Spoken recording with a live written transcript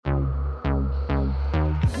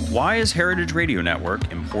Why is Heritage Radio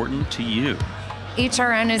Network important to you?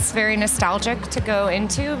 HRN is very nostalgic to go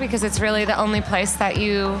into because it's really the only place that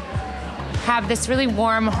you have this really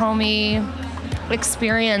warm, homey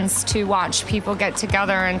experience to watch people get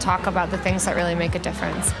together and talk about the things that really make a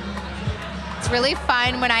difference. It's really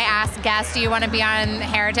fun when I ask guests, do you want to be on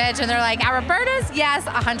Heritage? And they're like, at Roberta's? Yes,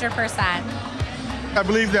 100%. I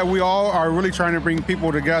believe that we all are really trying to bring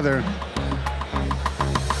people together.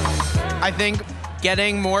 I think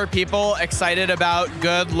getting more people excited about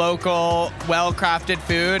good, local, well-crafted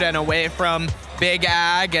food and away from big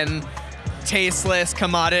ag and tasteless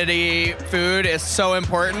commodity food is so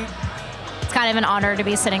important. It's kind of an honor to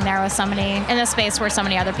be sitting there with somebody in a space where so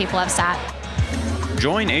many other people have sat.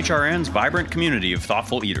 Join HRN's vibrant community of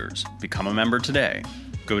thoughtful eaters. Become a member today.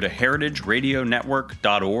 Go to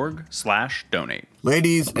heritageradionetwork.org/donate.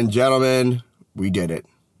 Ladies and gentlemen, we did it.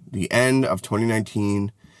 The end of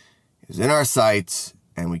 2019 is in our sights,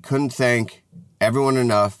 and we couldn't thank everyone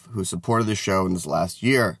enough who supported the show in this last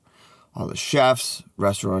year. All the chefs,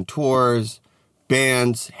 restaurateurs,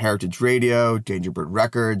 bands, Heritage Radio, Dangerbird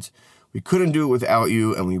Records. We couldn't do it without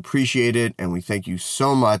you, and we appreciate it, and we thank you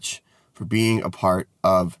so much for being a part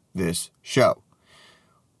of this show.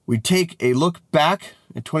 We take a look back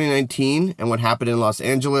at 2019 and what happened in Los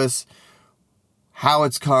Angeles, how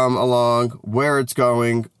it's come along, where it's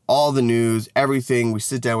going, all the news, everything. We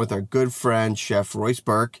sit down with our good friend, Chef Royce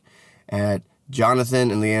Burke, at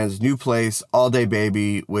Jonathan and Leanne's new place, All Day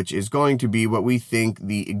Baby, which is going to be what we think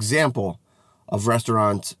the example of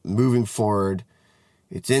restaurants moving forward.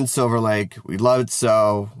 It's in Silver Lake. We love it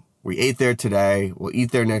so. We ate there today. We'll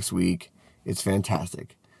eat there next week. It's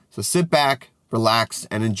fantastic. So sit back, relax,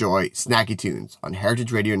 and enjoy Snacky Tunes on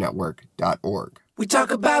heritageradionetwork.org. We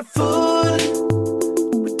talk about food.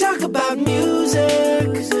 We talk about music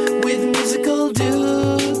with musical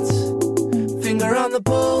dudes. Finger on the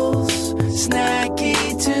pulse, Snacky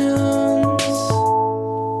Tunes.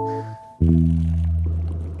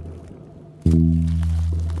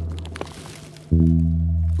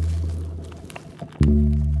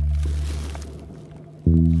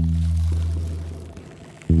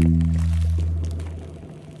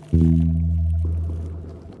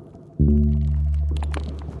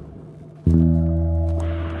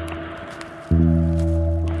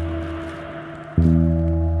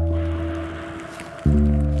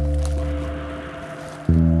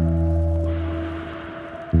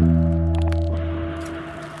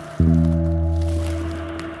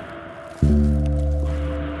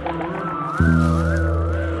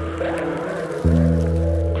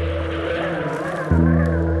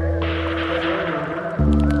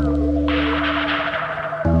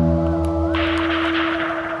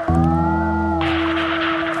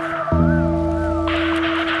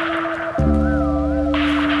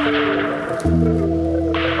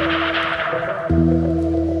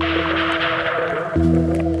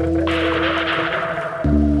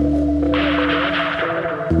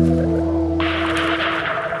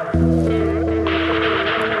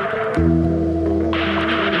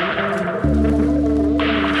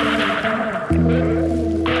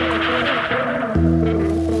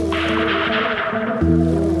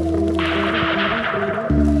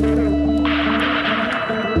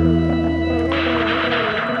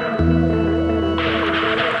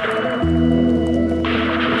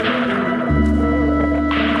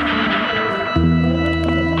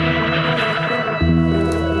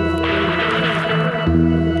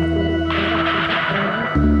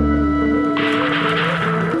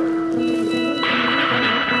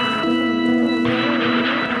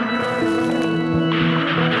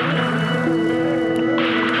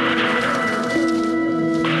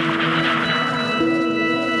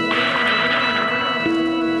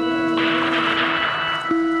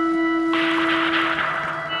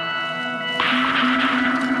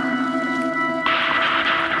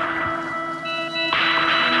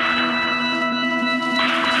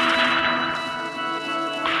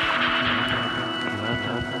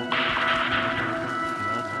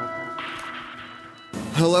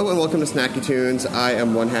 Hello and welcome to Snacky Tunes. I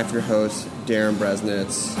am one half your host, Darren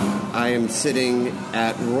Bresnitz. I am sitting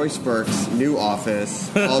at Royce Burke's new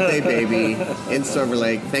office, All Day Baby, in Silver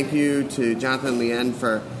Lake. Thank you to Jonathan and Leanne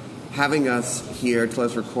for having us here to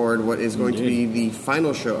let us record what is going to be the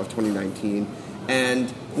final show of 2019.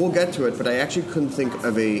 And we'll get to it, but I actually couldn't think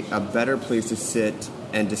of a better place to sit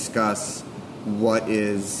and discuss what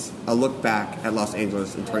is a look back at Los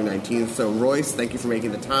Angeles in 2019. So, Royce, thank you for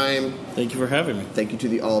making the time. Thank you for having me. Thank you to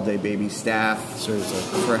the All Day Baby staff. Seriously.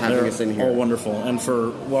 For having us in here. All wonderful. And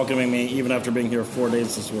for welcoming me even after being here 4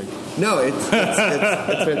 days this week. No, it's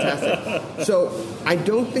fantastic. So, I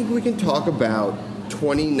don't think we can talk about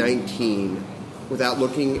 2019 without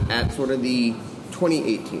looking at sort of the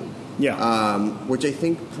 2018. Yeah. Which I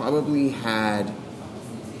think probably had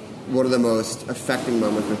one of the most affecting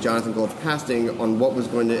moments with Jonathan Gold's passing on what was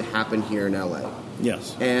going to happen here in LA.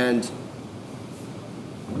 Yes. And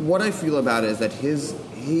what I feel about it is that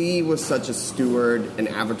he was such a steward, an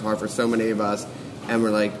avatar for so many of us, and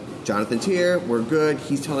we're like, Jonathan's here, we're good,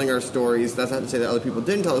 he's telling our stories. That's not to say that other people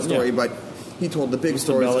didn't tell the story, but he told the big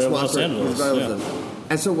stories. The belly of Los Angeles.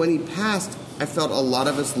 And so when he passed, I felt a lot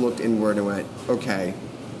of us looked inward and went, okay,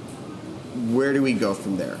 where do we go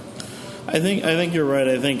from there? I think you're right.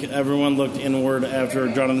 I think everyone looked inward after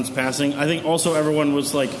Jonathan's passing. I think also everyone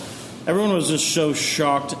was just so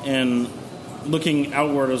shocked and looking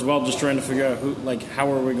outward as well, just trying to figure out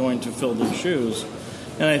how are we going to fill these shoes.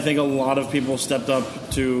 And I think a lot of people stepped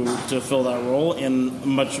up to fill that role in a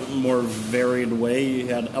much more varied way. You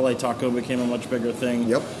had LA Taco became a much bigger thing.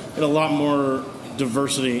 Yep. And a lot more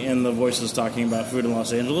diversity in the voices talking about food in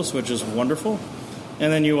Los Angeles, which is wonderful.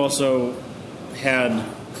 And then you also had,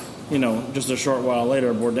 just a short while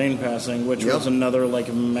later, Bourdain passing, which was another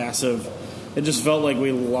massive. It just felt like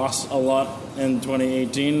we lost a lot in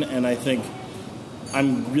 2018, and I think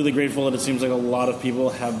I'm really grateful that it seems like a lot of people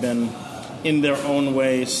have been, in their own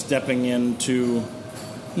way, stepping in to,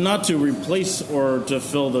 not to replace or to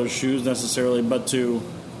fill those shoes necessarily, but to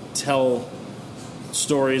tell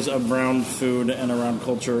stories around food and around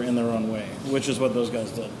culture in their own way, which is what those guys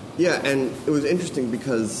did. Yeah, and it was interesting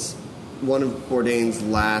because one of Bourdain's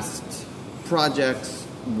last projects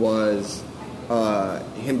was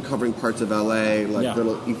him covering parts of LA,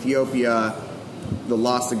 Little Ethiopia, The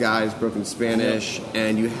Lost of Guys, Broken Spanish,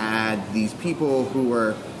 and you had these people who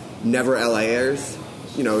were never LAers,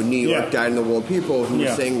 New York dyed-in-the-wool people who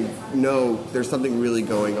were saying, no, there's something really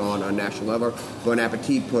going on national level. Bon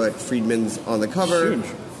Appetit put Friedman's on the cover. Huge.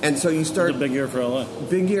 And so you start... It's a big year for LA.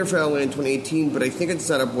 Big year for LA in 2018, but I think it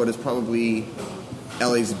set up what is probably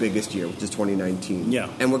LA's biggest year, which is 2019. Yeah.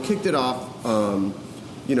 And what kicked it off,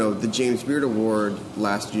 the James Beard Award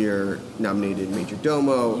last year nominated Major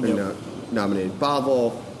Domo, and nominated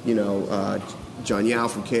Bavel, John Yao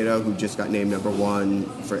from Cato, who just got named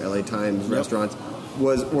 #1 for LA Times restaurants,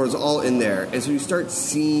 was all in there. And so you start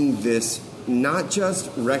seeing this, not just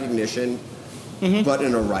recognition, but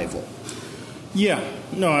an arrival. Yeah.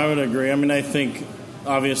 No, I would agree. I mean, I think,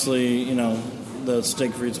 obviously, the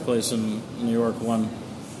Steak Frites place in New York won.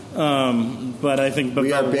 But I think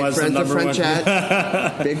we are big was friends the of number French one.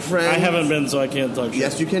 Chat. Big friends. I haven't been, so I can't talk shit.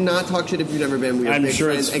 Yes, you cannot talk shit if you've never been. We are big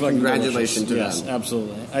friends, and congratulations to them. Yes,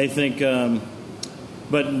 absolutely. I think,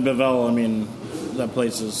 but Bavel, I mean, that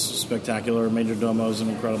place is spectacular. Major Domo is an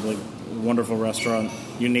incredibly wonderful restaurant,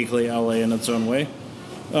 uniquely LA in its own way.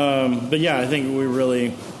 But yeah, I think we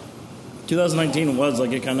really... 2019 was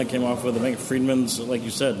it kind of came off with, I think, Friedman's, like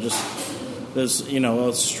you said, just this,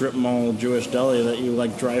 a strip mall Jewish deli that you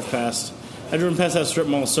drive past. I've driven past that strip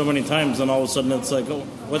mall so many times, and all of a sudden it's like, oh,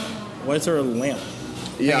 why is there a lamp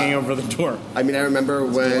hanging over the door? I mean, I remember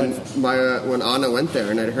when Anna went there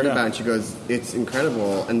and I'd heard about it, and she goes, it's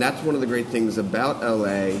incredible. And that's one of the great things about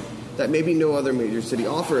LA that maybe no other major city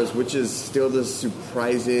offers, which is still this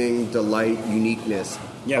surprising delight, uniqueness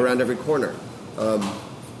around every corner.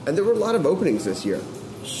 And there were a lot of openings this year.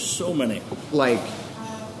 So many.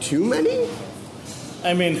 Too many?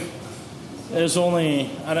 I mean, there's only...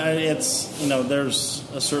 there's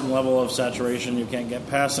a certain level of saturation you can't get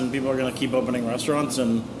past, and people are going to keep opening restaurants,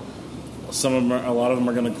 and a lot of them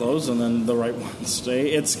are going to close, and then the right ones stay.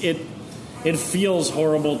 It feels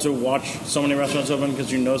horrible to watch so many restaurants open because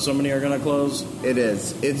so many are going to close. It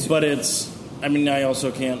is. I mean, I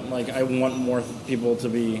also can't... I want more people to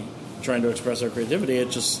be trying to express their creativity.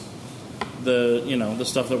 It's just the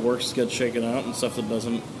stuff that works gets shaken out, and stuff that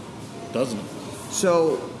doesn't.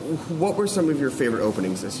 So, what were some of your favorite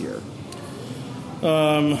openings this year?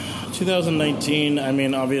 2019. I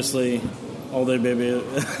mean, obviously, All Day Baby.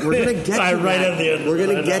 We're gonna get to that. Right at the end. We're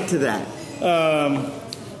gonna get to that.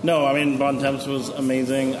 No, I mean, Bon Temps was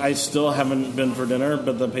amazing. I still haven't been for dinner,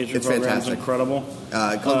 but the pastry program is incredible.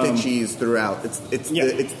 Conte cheese throughout. It's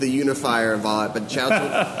the unifier of all. But shout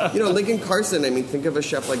out to, Lincoln Carson. I mean, think of a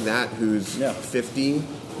chef like that who's 50,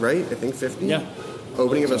 right? I think 50. Yeah.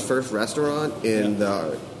 Opening of his first restaurant in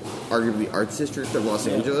the arguably arts district of Los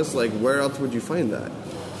Angeles. Where else would you find that?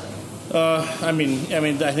 I mean,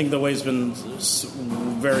 I think the way's been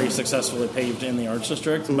very successfully paved in the Arts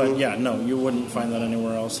District, but you wouldn't find that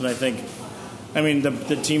anywhere else. And I think,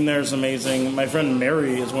 the team there is amazing. My friend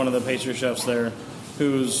Mary is one of the pastry chefs there,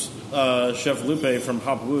 who's Chef Lupe from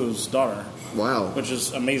Pop Woo's daughter. Wow. Which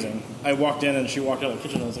is amazing. I walked in and she walked out of the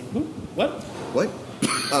kitchen and I was like, who? What?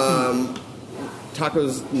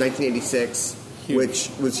 Tacos 1986, which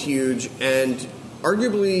was huge, and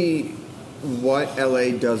arguably what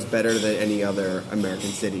LA does better than any other American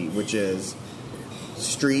city, which is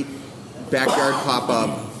street, backyard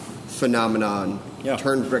pop-up phenomenon,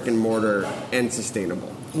 turned brick and mortar, and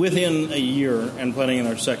sustainable. Within a year and planning in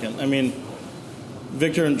our second. I mean,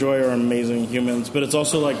 Victor and Joy are amazing humans, but it's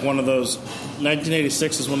also like one of those,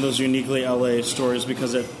 1986 is one of those uniquely LA stories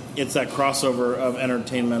because it's that crossover of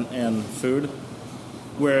entertainment and food,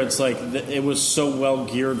 where it's like it was so well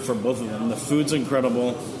geared for both of them. The food's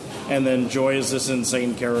incredible, and then Joy is this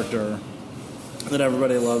insane character that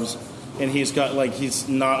everybody loves, and he's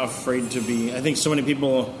not afraid to be. I think so many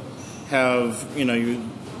people have,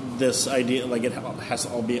 this idea, like it has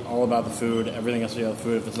to all be all about the food, everything has to be about the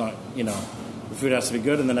food. If it's not, the food has to be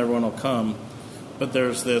good and then everyone will come. But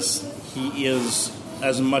there's this, he is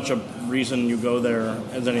as much a reason you go there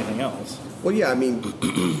as anything else. Well, yeah, I mean,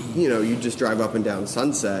 you just drive up and down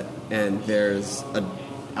Sunset and there's a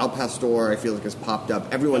Al Pastor, I feel like, has popped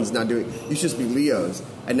up. Everyone's not doing, it used to just be Leo's.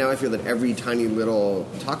 And now I feel that every tiny little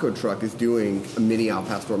taco truck is doing a mini Al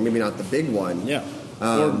Pastor, maybe not the big one. Yeah.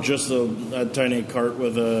 Or just a tiny cart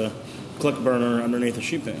with a click burner underneath a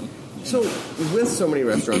sheet pan. So with so many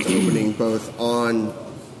restaurants opening both on,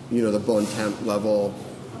 the Bon Temp level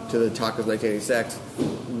to the Tacos 1986,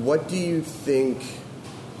 what do you think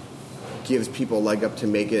gives people a leg up to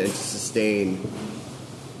make it and to sustain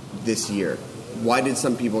this year? Why did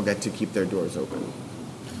some people get to keep their doors open?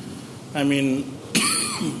 I mean,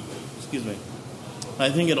 excuse me. I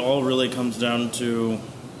think it all really comes down to,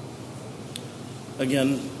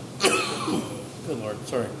 again, good Lord,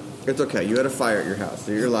 sorry. It's okay. You had a fire at your house,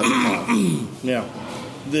 so you're allowed to cough. Yeah.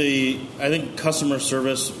 I think customer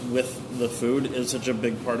service with the food is such a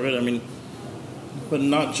big part of it. I mean, but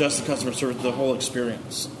not just the customer service, the whole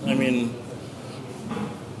experience. I mean,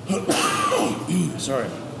 sorry.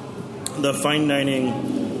 The fine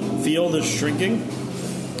dining field is shrinking,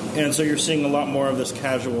 and so you're seeing a lot more of this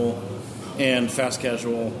casual and fast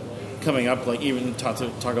casual coming up, like even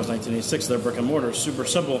Tacos 1986, their brick and mortar is super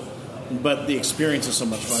simple, but the experience is so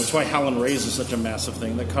much fun. That's why Howlin' Ray's is such a massive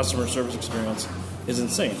thing. The customer service experience is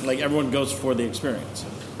insane. Like, everyone goes for the experience.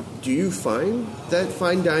 Do you find that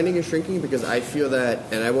fine dining is shrinking? Because I feel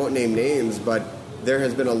that, and I won't name names, but there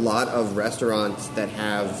has been a lot of restaurants that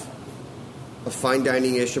have a fine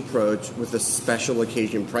dining-ish approach with a special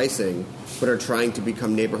occasion pricing, but are trying to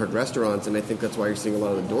become neighborhood restaurants, and I think that's why you're seeing a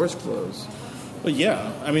lot of the doors close. Well,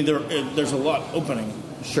 yeah. I mean, there's a lot opening.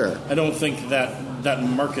 Sure. I don't think that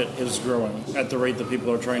market is growing at the rate that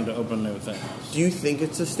people are trying to open new things. Do you think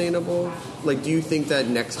it's sustainable? Like, do you think that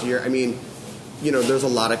next year, I mean, there's a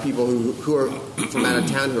lot of people who are from out of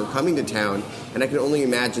town who are coming to town, and I can only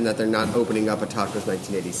imagine that they're not opening up a Tacos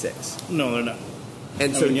 1986. No, they're not.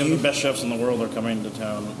 And so the best chefs in the world are coming to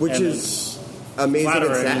town. Which is amazing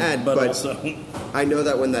and sad, but also I know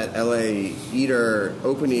that when that LA Eater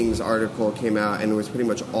openings article came out and it was pretty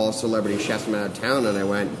much all celebrity chefs from out of town, and I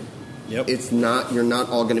went, yep. You're not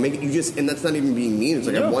all going to make it. And that's not even being mean. It's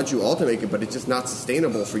like, I want you all to make it, but it's just not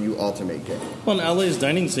sustainable for you all to make it. Well, and LA's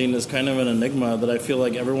dining scene is kind of an enigma that I feel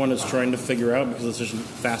like everyone is trying to figure out because it's such a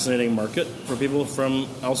fascinating market for people from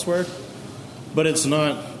elsewhere. But it's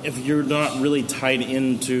not, if you're not really tied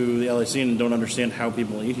into the LA scene and don't understand how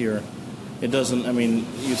people eat here, it doesn't, I mean,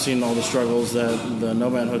 you've seen all the struggles that the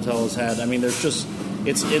Nomad Hotel has had. I mean, there's just,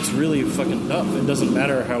 it's really fucking tough. It doesn't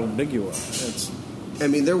matter how big you are.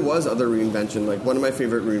 There was other reinvention. Like, one of my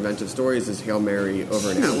favorite reinventive stories is Hail Mary over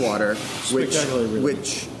in Atwater, which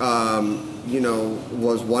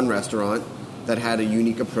was one restaurant that had a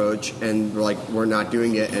unique approach, and we're not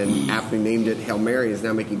doing it, and aptly named it Hail Mary, is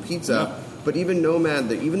now making pizza. Yeah. But even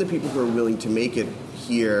Nomad, even the people who are willing to make it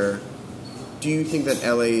here, do you think that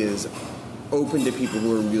LA is open to people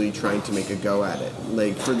who are really trying to make a go at it?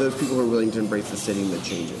 Like, for those people who are willing to embrace the city and the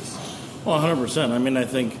changes? Well, 100%. I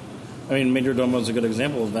mean, Major Domo is a good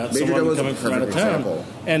example of that. Major Domo is coming a from out perfect of town. example.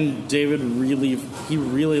 And David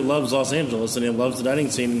really loves Los Angeles, and he loves the dining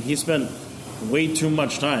scene, and he spent way too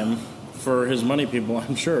much time for his money people,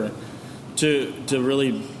 I'm sure, to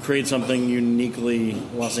really create something uniquely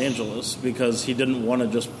Los Angeles, because he didn't want to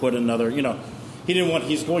just put another,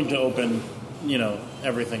 he's going to open,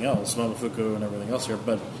 everything else, Momofuku and everything else here,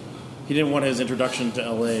 but he didn't want his introduction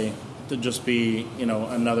to LA to just be,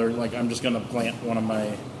 another, I'm just going to plant one of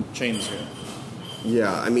my chains here.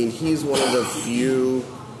 Yeah, he's one of the few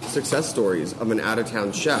success stories of an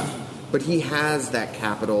out-of-town chef, but he has that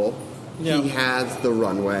capital, he has the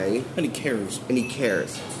runway. And he cares.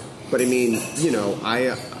 But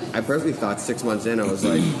I personally thought 6 months in, I was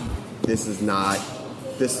like, this is not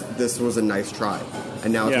this was a nice try,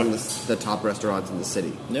 and now it's one of the top restaurants in the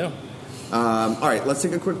city. Yeah. All right, let's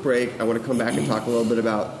take a quick break. I want to come back and talk a little bit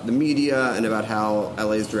about the media and about how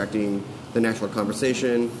LA is directing the national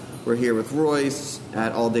conversation. We're here with Royce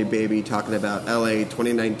at All Day Baby talking about LA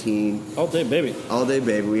 2019. All Day Baby. All Day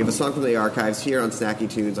Baby. We have a song from the archives here on Snacky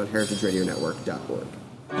Tunes on heritageradionetwork.org.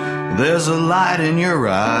 There's a light in your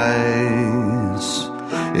eyes,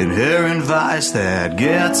 inherent vice that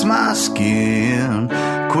gets my skin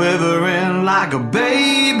quivering like a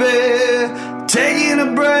baby, taking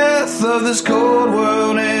a breath of this cold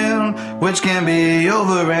world in, which can be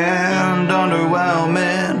over and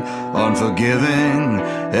underwhelming, unforgiving,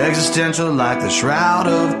 existential like the shroud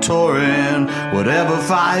of Turin. Whatever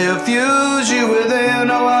fire fuels you within,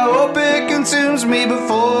 oh, I hope it consumes me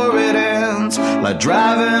before it ends, like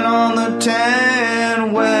driving on the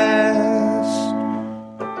 10 West.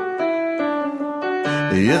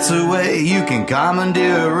 It's a way you can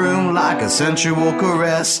commandeer a room like a sensual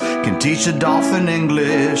caress, can teach a dolphin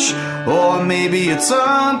English, or maybe it's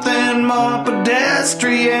something more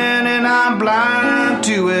pedestrian and I'm blind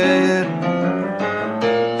to it.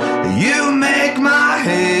 You make my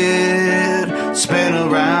head spin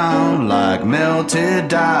around like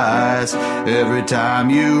melted ice every time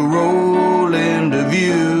you roll into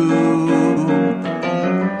view.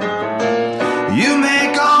 You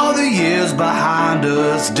make all the years behind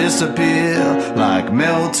us disappear like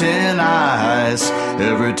melting ice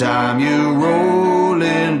every time you roll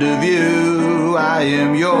into view. I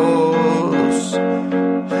am yours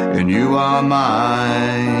and you are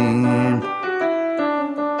mine.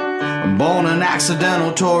 I'm born an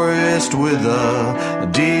accidental tourist with a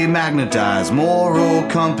demagnetized moral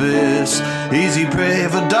compass, easy prey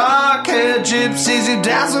for dark-haired gypsies who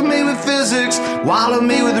dazzle me with physics, wallow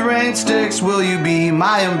me with rain sticks. Will you be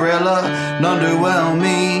my umbrella, underwhelm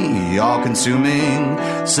me, all-consuming,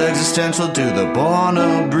 existential to the point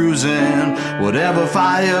of bruising. Whatever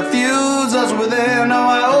fire fuels us within, oh,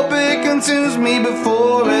 I hope it consumes me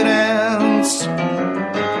before it ends.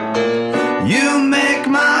 You make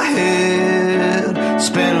my head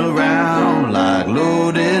spin around like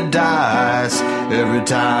loaded dice every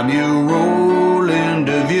time you roll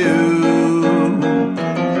into view.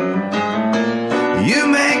 You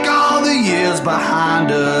make all the years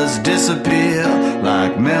behind us disappear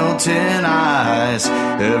like melting ice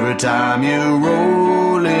every time you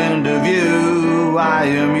roll into view. I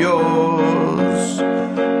am yours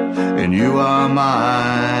and you are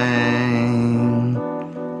mine.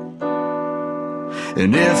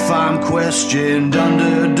 And if I'm questioned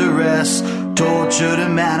under duress, tortured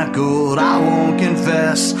and manacled, I won't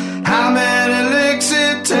confess how many licks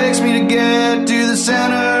it takes me to get to the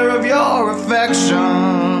center of your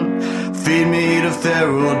affection. Feed me to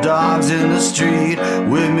feral dogs in the street,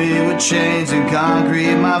 whip me with chains and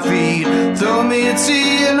concrete my feet, throw me at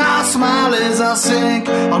sea and I'll smile as I sink.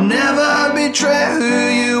 I'll never betray who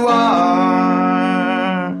you are.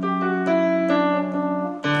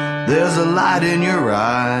 There's a light in your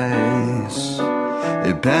eyes,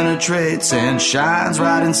 it penetrates and shines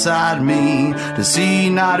right inside me to see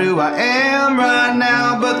not who I am right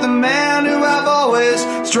now, but the man who I've always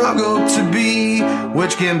struggled to be,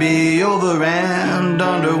 which can be over and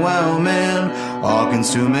underwhelming,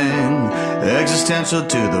 all-consuming, existential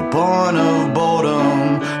to the point of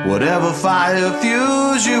boredom. Whatever fire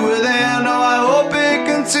fuels you within, oh, I hope it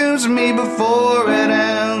consumes me before it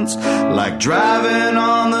ends, like driving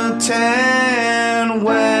on the 10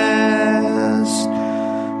 West.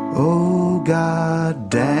 Oh,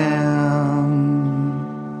 goddamn.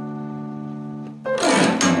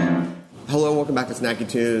 Hello, welcome back to Snacky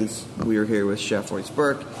Tunes. We are here with Chef Royce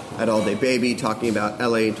Burke at All Day Baby talking about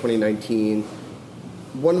LA 2019.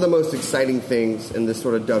 One of the most exciting things, and this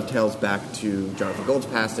sort of dovetails back to Jonathan Gold's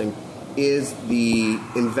passing, is the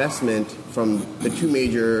investment from the two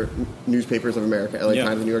major newspapers of America, LA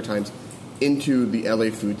Times and New York Times, into the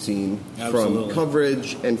LA food scene. Absolutely. From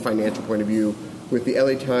coverage and financial point of view, with the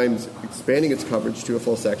LA Times expanding its coverage to a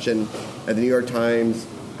full section, and the New York Times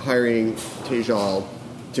hiring Tejal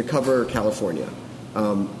to cover California,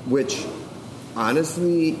 which,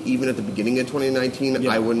 honestly, even at the beginning of 2019,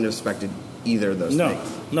 I wouldn't have expected either of those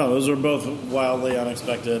things. No, those were both wildly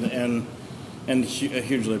unexpected and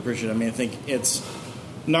hugely appreciated. I mean, I think it's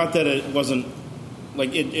not that it wasn't,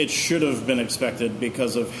 like, it should have been expected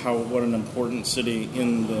because of what an important city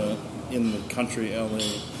in the country LA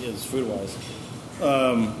is food-wise.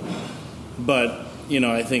 But,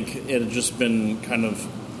 I think it had just been kind of,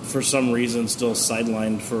 for some reason, still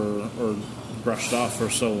sidelined or brushed off for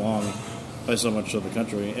so long by so much of the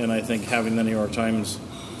country. And I think having the New York Times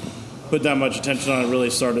put that much attention on it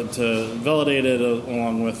really started to validate it,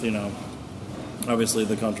 along with, obviously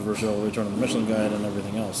the controversial Return of the Michelin Guide and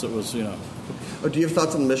everything else. It was, Oh, do you have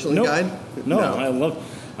thoughts on the Michelin Guide? No,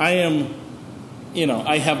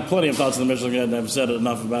 I have plenty of thoughts on the Michelin Guide, and I've said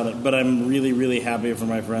enough about it, but I'm really, really happy for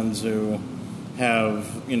my friends who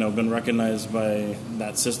have, been recognized by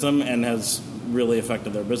that system and has really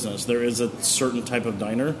affected their business. There is a certain type of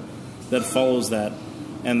diner that follows that,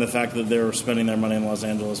 and the fact that they're spending their money in Los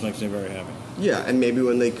Angeles makes me very happy. Yeah, and maybe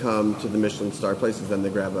when they come to the Michelin star places, then they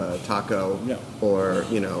grab a taco or,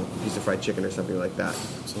 a piece of fried chicken or something like that.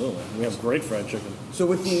 Absolutely. We have great fried chicken. So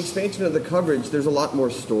with the expansion of the coverage, there's a lot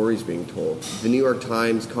more stories being told. The New York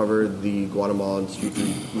Times covered the Guatemalan street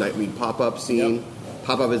food nightly pop-up scene. Yep.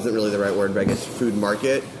 Pop-up isn't really the right word, but I guess food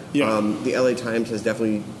market. Yeah. The LA Times has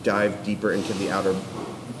definitely dived deeper into the outer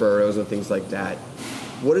boroughs and things like that.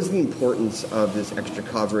 What is the importance of this extra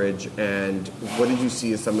coverage, and what did you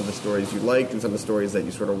see as some of the stories you liked and some of the stories that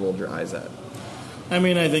you sort of rolled your eyes at? I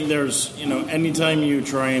mean, I think there's, anytime you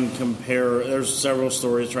try and compare, there's several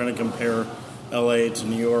stories trying to compare LA to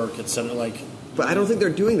New York, etc. But I don't think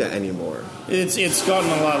they're doing that anymore. It's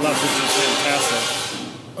gotten a lot less, which is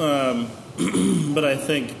fantastic. But I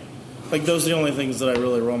think, those are the only things that I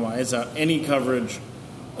really roll my eyes at. Any coverage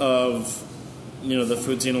of, the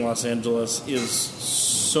food scene in Los Angeles is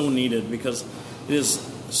so needed because it is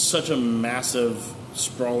such a massive,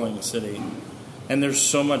 sprawling city. And there's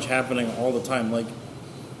so much happening all the time.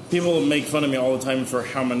 People make fun of me all the time for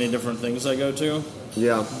how many different things I go to.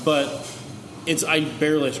 Yeah. But I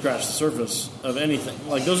barely scratch the surface of anything.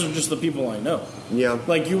 Those are just the people I know. Yeah.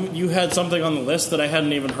 You had something on the list that I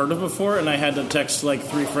hadn't even heard of before, and I had to text 3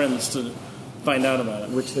 friends to find out about it.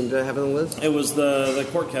 Which thing did I have on the list? It was the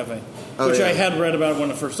Court Cafe, which I had read about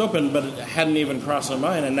when it first opened, but it hadn't even crossed my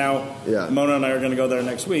mind. And now Mona and I are going to go there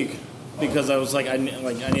next week because I was I need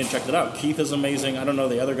to check it out. Keith is amazing. I don't know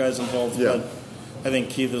the other guys involved, but I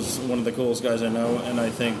think Keith is one of the coolest guys I know, and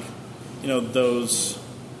I think there's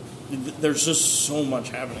just so much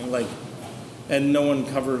happening, and no one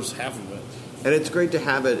covers half of it. And it's great to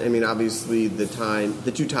have it. I mean, obviously, the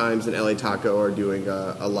 2 times in LA Taco are doing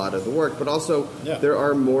a lot of the work, but also there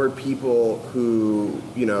are more people who,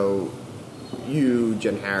 you,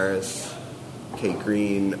 Jen Harris, Kate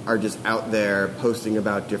Green, are just out there posting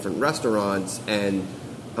about different restaurants, and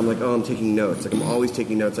I'm I'm taking notes. I'm always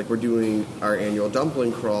taking notes. We're doing our annual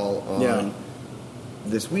dumpling crawl on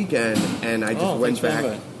this weekend, and I just went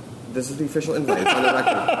back. This is the official invite. It's on the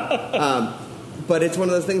record. But it's one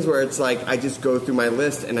of those things where it's I just go through my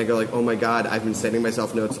list and I go oh my God, I've been sending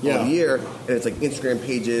myself notes all year, and it's Instagram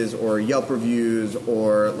pages or Yelp reviews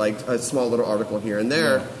or a small little article here and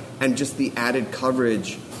there, and just the added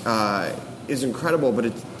coverage is incredible. But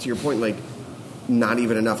it's, to your point, not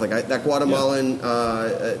even enough. That Guatemalan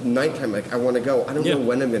nighttime, I want to go. I don't know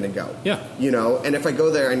when I'm going to go. Yeah. And if I go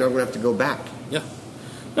there, I know I'm going to have to go back. Yeah.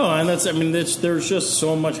 No, and there's just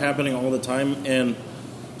so much happening all the time, and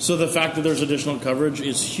so the fact that there's additional coverage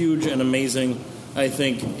is huge and amazing. I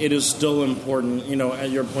think it is still important, at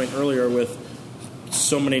your point earlier, with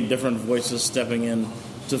so many different voices stepping in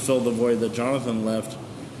to fill the void that Jonathan left.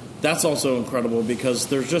 That's also incredible because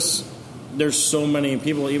there's so many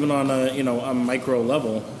people, even on a micro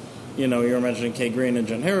level. You were mentioning Kay Green and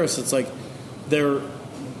Jen Harris. It's they're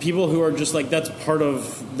people who are just that's part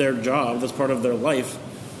of their job, that's part of their life.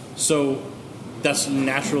 So that's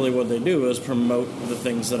naturally what they do, is promote the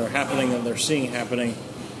things that are happening that they're seeing happening.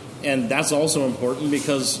 And that's also important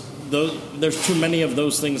because there's too many of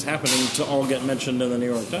those things happening to all get mentioned in the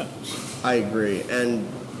New York Times. I agree. And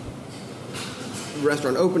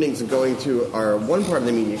restaurant openings and going to are one part of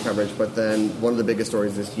the media coverage, but then one of the biggest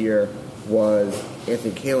stories this year was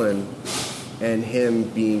Anthony Kalin and him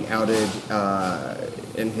being outed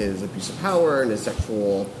in his abuse of power and his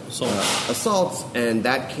sexual assaults, and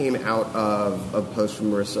that came out of a post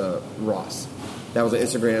from Marissa Ross. That was an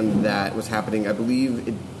Instagram that was happening, I believe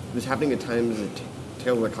it was happening at times at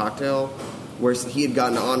Tail of the Cocktail, where he had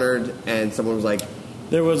gotten honored, and someone was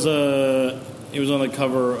he was on the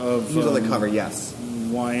cover of... He was on the cover, yes.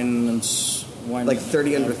 Wine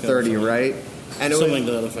 30 under 30, right? And something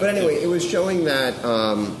to that effect. But anyway, it was showing that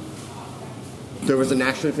there was a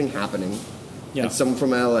national thing happening. Yeah. And someone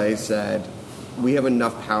from LA said, we have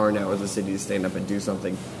enough power now as a city to stand up and do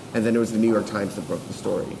something. And then it was the New York Times that broke the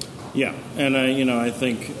story. Yeah, and I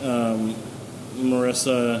think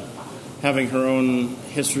Marissa having her own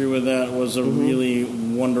history with that was a really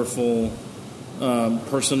wonderful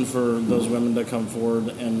person for those women to come forward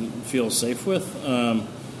and feel safe with. I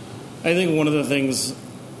think one of the things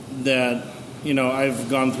that, I've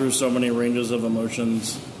gone through so many ranges of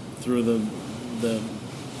emotions through the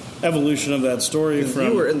evolution of that story.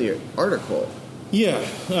 You were in the article. Yeah,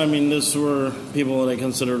 I mean, this were people that I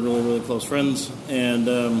considered really, really close friends, and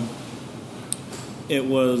it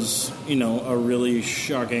was, a really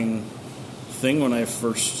shocking thing when I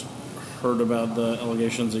first heard about the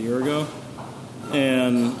allegations a year ago,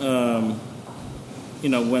 and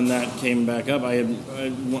when that came back up,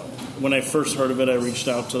 when I first heard of it, I reached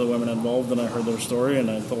out to the women involved, and I heard their story,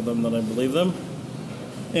 and I told them that I believed them,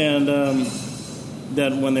 and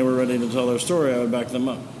that when they were ready to tell their story, I would back them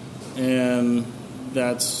up, and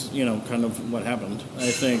that's, kind of what happened.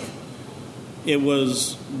 I think it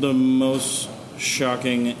was the most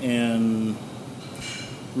shocking and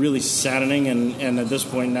really saddening and at this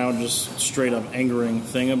point now just straight up angering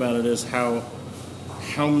thing about it is how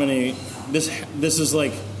many this is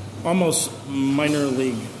like almost minor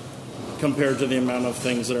league compared to the amount of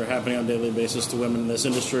things that are happening on a daily basis to women in this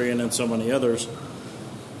industry and in so many others,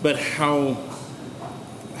 but how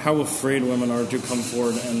afraid women are to come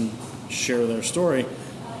forward and share their story,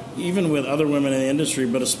 even with other women in the industry,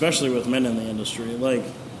 but especially with men in the industry. Like,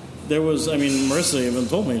 Marissa even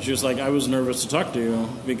told me, she was like, I was nervous to talk to you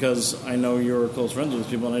because I know you're close friends with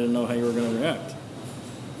these people and I didn't know how you were going to react.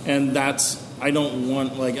 And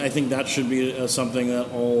I think that should be something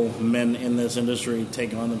that all men in this industry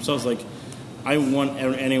take on themselves. Like, I want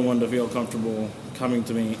anyone to feel comfortable coming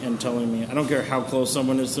to me and telling me, I don't care how close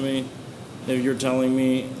someone is to me, if you're telling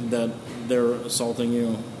me that they're assaulting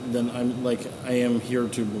you, then I am here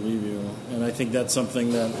to believe you. And I think that's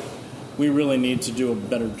something that we really need to do a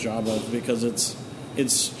better job of because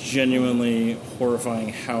it's genuinely horrifying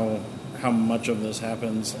how much of this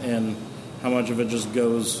happens and how much of it just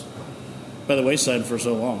goes by the wayside for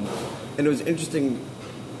so long. And it was interesting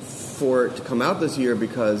for it to come out this year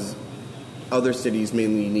because other cities,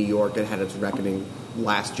 mainly New York, had its reckoning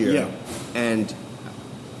last year. Yeah. And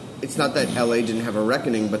it's not that LA didn't have a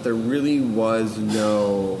reckoning, but there really was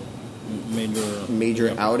no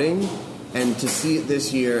major outing. And to see it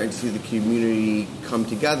this year and to see the community come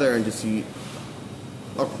together and to see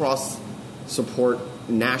across support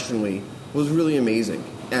nationally was really amazing,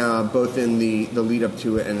 both in the lead up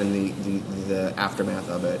to it and in the aftermath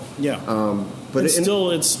of it. Yeah. But it's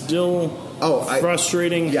still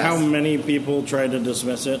frustrating how many people try to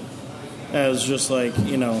dismiss it as just like,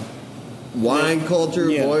 wine culture,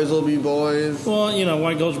 boys will be boys. Well,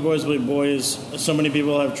 wine culture, boys will be boys. So many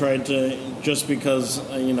people have tried to, just because,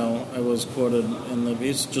 I was quoted in the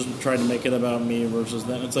piece, just tried to make it about me versus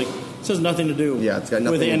them. It's like, it has nothing to do it's got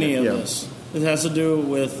nothing with any of yeah. this. It has to do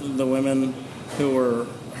with the women who were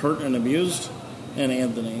hurt and abused and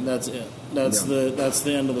Anthony. That's it. That's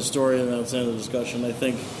the end of the story and that's the end of the discussion. I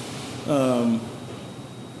think,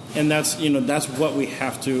 and that's that's what we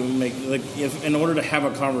have to make. Like, if in order to have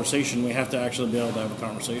a conversation, we have to actually be able to have a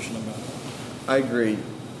conversation about it. I agree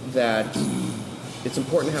that it's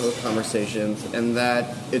important to have those conversations, and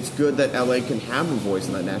that it's good that LA can have a voice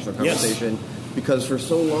in that national conversation. Yes. Because for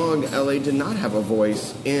so long, LA did not have a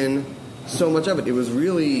voice in so much of it. It was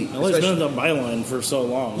really LA's been the byline for so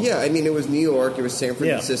long. Yeah, I mean, it was New York, it was San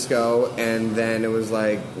Francisco, and then it was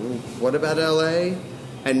like, what about LA?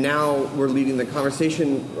 And now we're leading the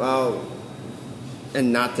conversation,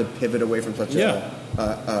 and not to pivot away from such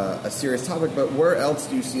a serious topic, but where else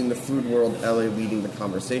do you see in the food world LA leading the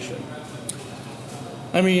conversation?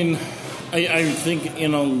 I mean, I think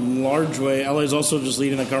in a large way, LA is also just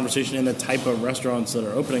leading the conversation in the type of restaurants that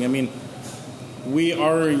are opening. I mean, we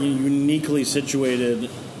are uniquely situated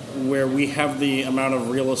where we have the amount of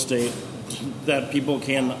real estate that people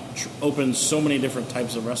can open so many different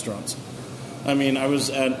types of restaurants. I mean, I was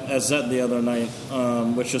at Azette the other night,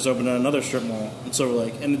 which just opened at another strip mall in Silver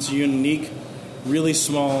Lake, and it's a unique, really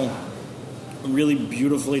small, really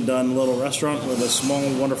beautifully done little restaurant with a small,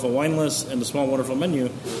 wonderful wine list and a small, wonderful menu,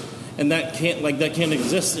 and that can't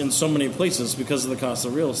exist in so many places because of the cost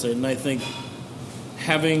of real estate. And I think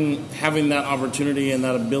having that opportunity and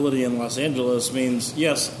that ability in Los Angeles means,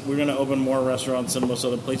 yes, we're going to open more restaurants than most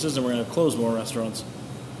other places, and we're going to close more restaurants,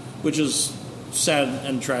 which is sad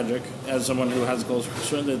and tragic. As someone who has a closed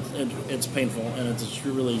restaurant, it's painful and it's a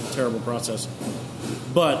really terrible process.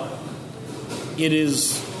 But it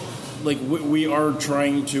is like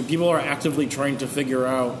people are actively trying to figure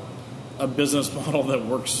out a business model that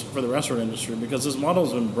works for the restaurant industry, because this model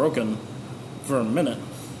has been broken for a minute.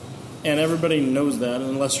 And everybody knows that,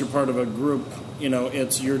 unless you're part of a group,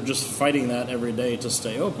 you're just fighting that every day to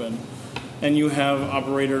stay open. And you have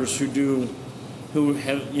operators who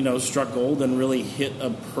have, struck gold and really hit a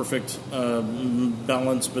perfect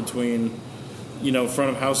balance between, front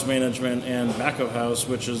of house management and back of house,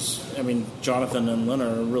 which is, Jonathan and Lynn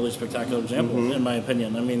are a really spectacular example, in my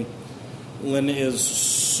opinion. I mean, Lynn is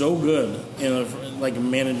so good in like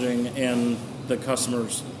managing and the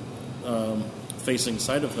customers facing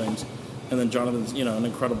side of things, and then Jonathan's an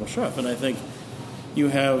incredible chef, and I think you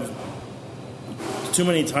have too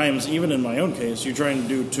many times, even in my own case, you try and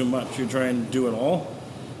do too much, you try and do it all,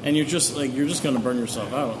 and you're just going to burn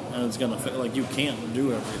yourself out, and it's going to you can't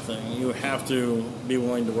do everything. You have to be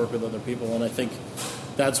willing to work with other people, and I think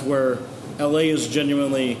that's where LA is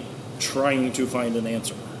genuinely trying to find an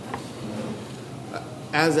answer.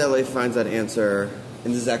 As LA finds that answer,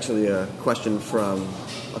 and this is actually a question from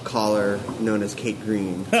a caller known as Kate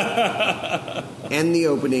Green, and the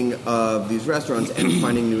opening of these restaurants and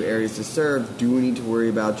finding new areas to serve, do we need to worry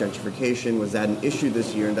about gentrification? Was that an issue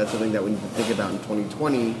this year? And that's something that we need to think about in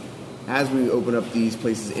 2020 as we open up these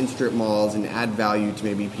places in strip malls and add value to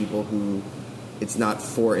maybe people who it's not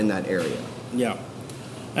for in that area. Yeah.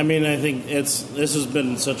 I mean, I think this has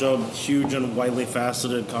been such a huge and widely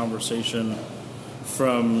faceted conversation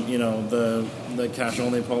from, the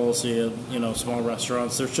cash-only policy at, small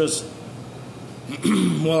restaurants. There's just,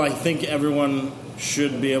 I think everyone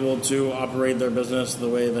should be able to operate their business the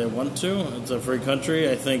way they want to. It's a free country.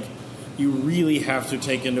 I think you really have to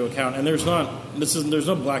take into account, and there's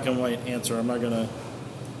no black and white answer. I'm not going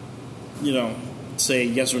to, say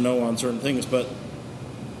yes or no on certain things, but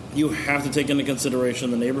you have to take into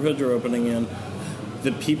consideration the neighborhood you're opening in,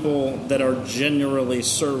 the people that are generally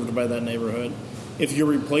served by that neighborhood. If you're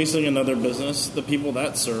replacing another business, the people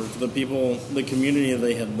that served, the community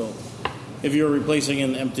they had built. If you're replacing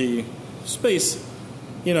an empty space,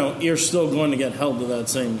 you're still going to get held to that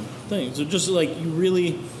same thing. So just you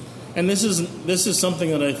really, and this is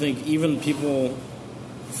something that I think even people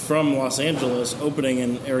from Los Angeles opening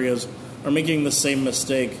in areas are making the same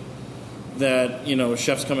mistake that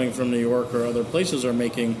chefs coming from New York or other places are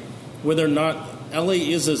making, where they're not. LA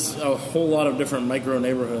is a whole lot of different micro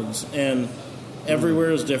neighborhoods, and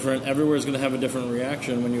everywhere is different. Everywhere is going to have a different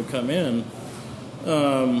reaction when you come in,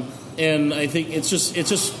 and I think it's just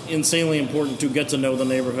insanely important to get to know the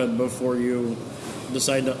neighborhood before you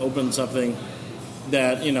decide to open something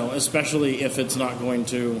that especially if it is going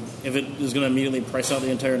to immediately price out the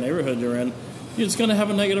entire neighborhood you're in, it's going to have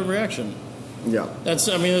a negative reaction. Yeah, that's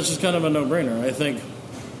just kind of a no-brainer. I think,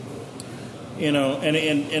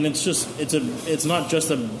 and it's not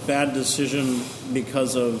just a bad decision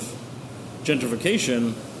because of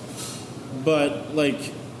gentrification, but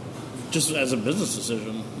just as a business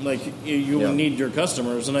decision, you need your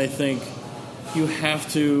customers, and I think you have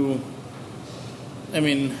to. I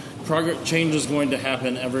mean, change is going to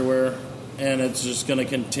happen everywhere, and it's just going to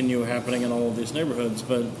continue happening in all of these neighborhoods,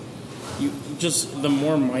 but. The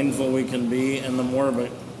more mindful we can be, and the more of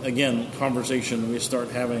a conversation we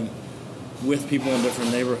start having with people in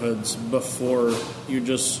different neighborhoods before you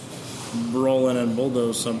just roll in and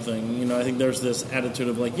bulldoze something. I think there's this attitude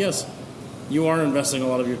of yes, you are investing a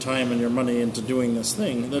lot of your time and your money into doing this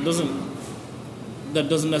thing. That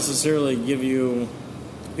doesn't necessarily give you.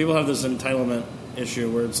 People have this entitlement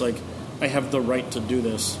issue where it's I have the right to do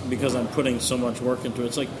this because I'm putting so much work into it.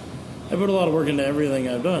 It's I put a lot of work into everything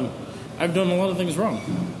I've done. I've done a lot of things wrong.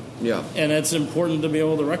 Yeah. And it's important to be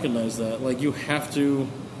able to recognize that. You have to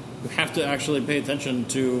actually pay attention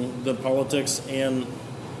to the politics and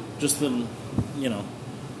just the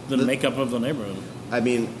makeup of the neighborhood. I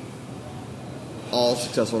mean, all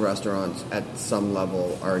successful restaurants at some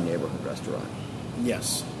level are a neighborhood restaurant.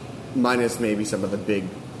 Yes. Minus maybe some of the big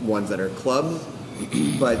ones that are clubs,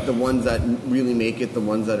 but the ones that really make it, the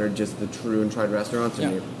ones that are just the true and tried restaurants are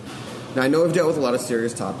neighborhood. Now, I know we've dealt with a lot of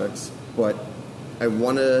serious topics, but I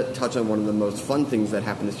want to touch on one of the most fun things that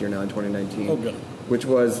happened this year now in 2019. Oh, good. Which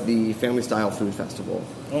was the Family Style Food Festival.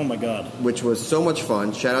 Oh, my God. Which was so much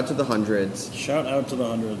fun. Shout out to the Hundreds. Shout out to the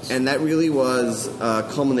Hundreds. And that really was a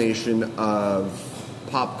culmination of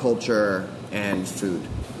pop culture and food.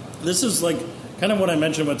 This is kind of what I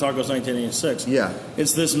mentioned about Tacos 1986. Yeah.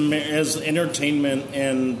 It's this, as entertainment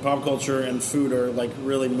and pop culture and food are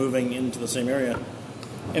really moving into the same area.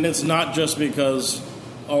 And it's not just because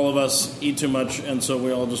all of us eat too much and so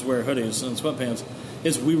we all just wear hoodies and sweatpants.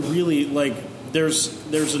 It's we really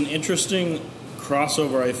there's an interesting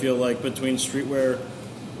crossover, I feel between streetwear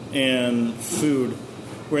and food,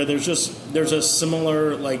 where there's a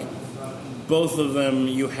similar both of them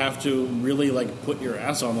you have to really put your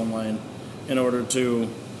ass on the line in order to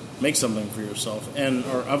make something for yourself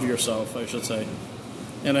or of yourself, I should say.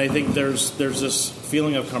 And I think there's this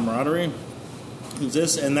feeling of camaraderie.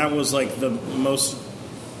 And that was the most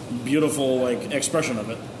beautiful expression of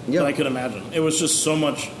it that I could imagine. It was just so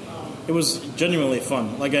much. It was genuinely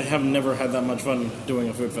fun. I have never had that much fun doing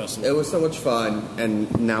a food festival. It was so much fun,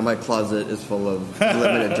 and now my closet is full of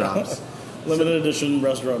limited drops. Limited edition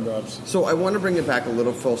restaurant drops. So I want to bring it back a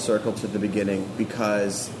little full circle to the beginning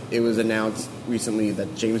because it was announced recently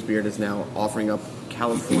that James Beard is now offering up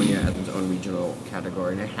California as its own regional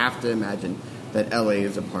category, and I have to imagine that LA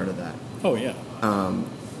is a part of that. Oh, yeah.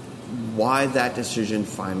 Why that decision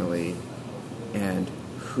finally, and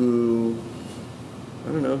who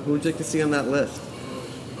would you like to see on that list?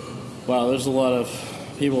 Wow, there's a lot of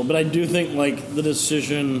people. But I do think, like, the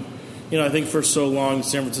decision, I think for so long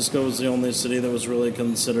San Francisco was the only city that was really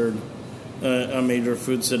considered a major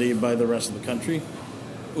food city by the rest of the country,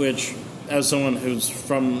 which, as someone who's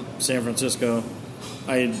from San Francisco,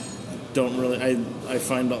 I don't really, I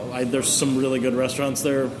find there's some really good restaurants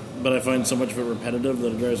there, but I find so much of it repetitive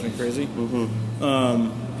that it drives me crazy.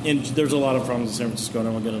 Mm-hmm. And there's a lot of problems in San Francisco, and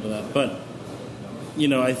I won't get into that. But,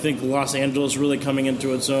 I think Los Angeles really coming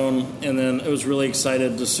into its own, and then I was really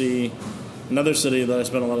excited to see another city that I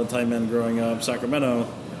spent a lot of time in growing up, Sacramento,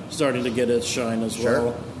 starting to get its shine as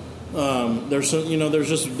well. There's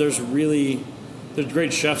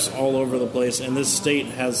great chefs all over the place, and this state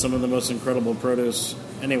has some of the most incredible produce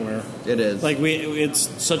anywhere. It is. Like it's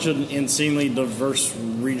such an insanely diverse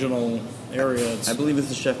regional area. I believe it's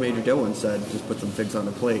the Chef Major Doe once said, just put some figs on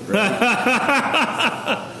a plate,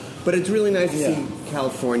 right? But it's really nice to see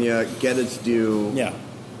California get its due,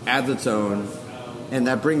 as its own, and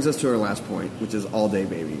that brings us to our last point, which is All Day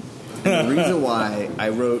Baby. And the reason why I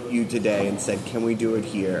wrote you today and said, can we do it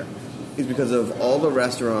here, is because of all the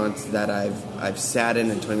restaurants that I've sat in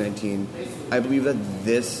 2019. I believe that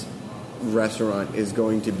this restaurant is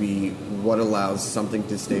going to be what allows something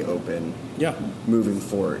to stay open moving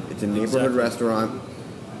forward. It's a neighborhood restaurant.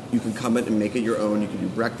 You can come in and make it your own. You can do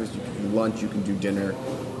breakfast, you can do lunch, you can do dinner.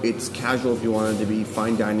 It's casual if you want it to be,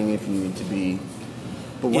 fine dining if you need to be.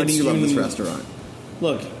 But why do you love this restaurant?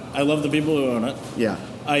 Look, I love the people who own it. Yeah.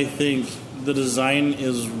 I think the design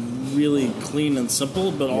is really clean and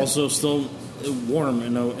simple, but also still warm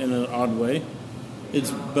in an odd way.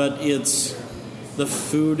 The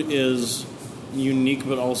food is unique,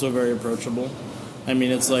 but also very approachable. I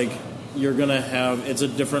mean, it's like it's a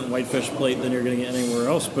different whitefish plate than you're going to get anywhere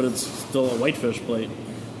else, but it's still a whitefish plate,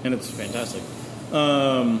 and it's fantastic.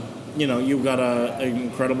 You've got an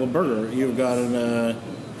incredible burger. You've got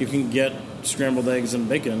you can get scrambled eggs and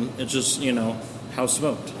bacon. It's just, house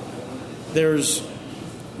smoked.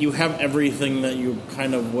 You have everything that you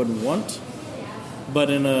kind of would want, but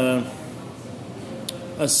in a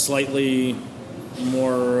slightly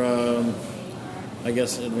more,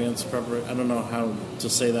 advanced preparation. I don't know how to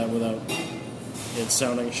say that without it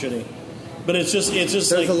sounding shitty. But it's just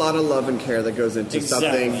there's like a lot of love and care that goes into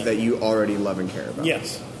something that you already love and care about.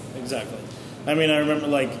 Yes, exactly. I mean, I remember,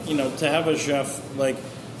 to have a chef,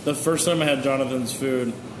 the first time I had Jonathan's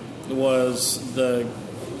food was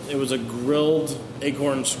it was a grilled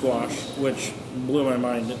acorn squash, which blew my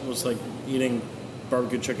mind. It was like eating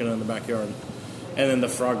barbecue chicken in the backyard. And then the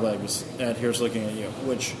frog legs at Here's Looking at You,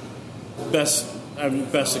 which best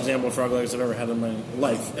example of frog legs I've ever had in my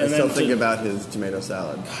life. I still think about his tomato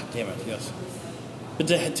salad. God damn it, yes. But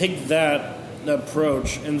to take that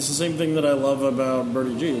approach, and it's the same thing that I love about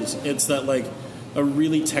Birdie G's. It's that, a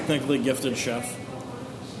really technically gifted chef,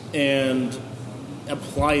 and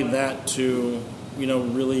apply that to,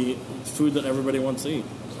 really food that everybody wants to eat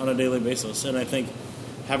on a daily basis. And I think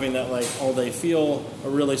having that, all-day feel, a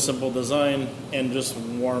really simple design, and just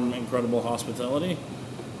warm, incredible hospitality,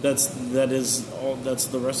 that's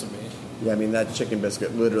the recipe. Yeah, I mean, that chicken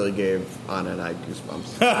biscuit literally gave Anna and I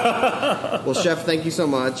goosebumps. Well, Chef, thank you so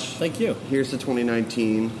much. Thank you. Here's to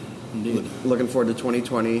 2019. Indeed. Looking forward to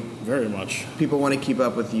 2020. Very much. People want to keep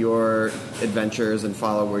up with your adventures and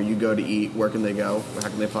follow where you go to eat. Where can they go? How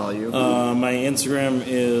can they follow you? My Instagram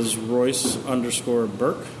is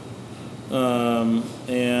Royce_Burke.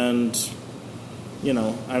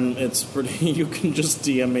 It's pretty, you can just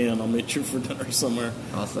DM me and I'll meet you for dinner somewhere.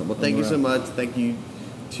 Awesome. Well, thank you so much. Thank you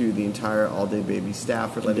to the entire All Day Baby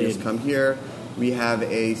staff for letting us come here. We have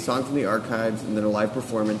a Song from the Archives and then a live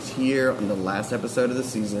performance here on the last episode of the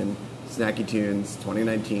season, Snacky Tunes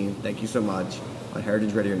 2019. Thank you so much on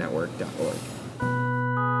heritageradionetwork.org.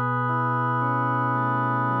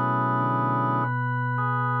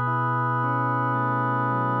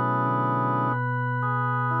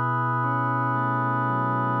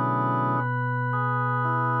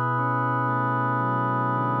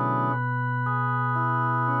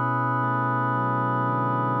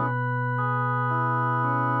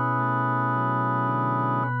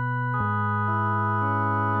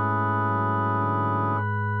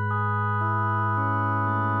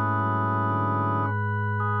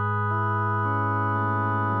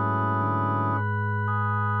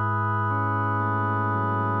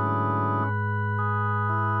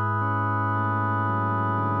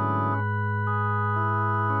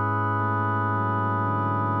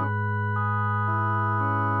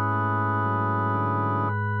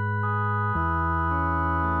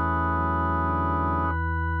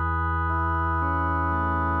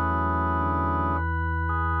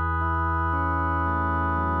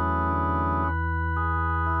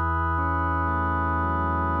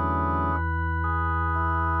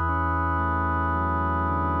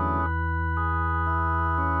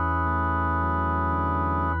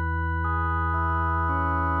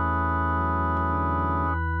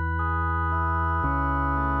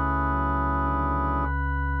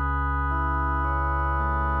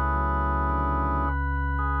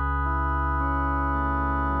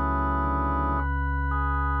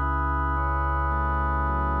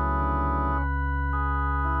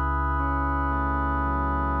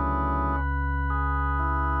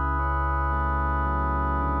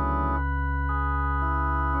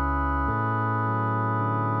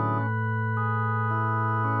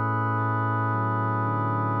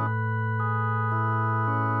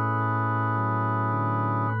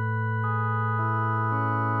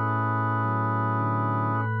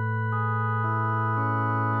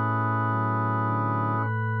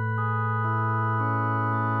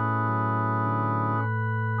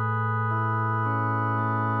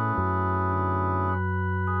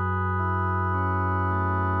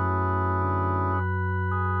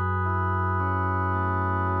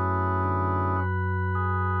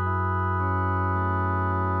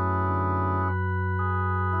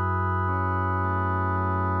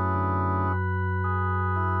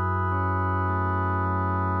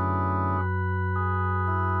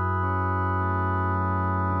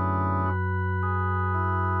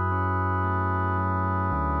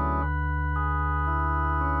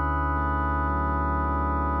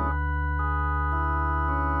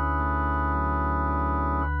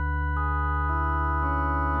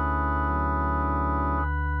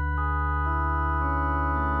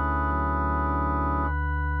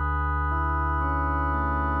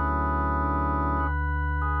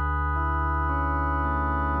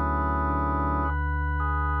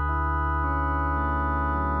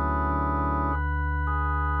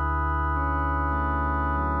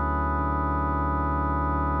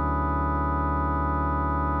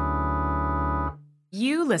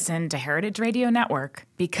 You listen to Heritage Radio Network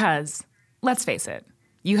because, let's face it,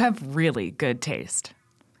 you have really good taste.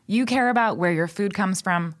 You care about where your food comes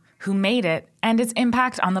from, who made it, and its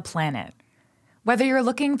impact on the planet. Whether you're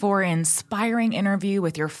looking for an inspiring interview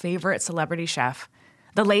with your favorite celebrity chef,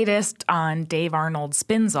 the latest on Dave Arnold's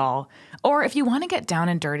Spinzall, or if you want to get down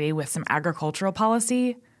and dirty with some agricultural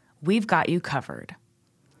policy, we've got you covered.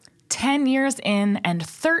 10 years in and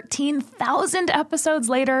 13,000 episodes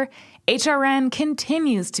later, HRN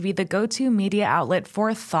continues to be the go-to media outlet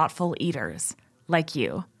for thoughtful eaters, like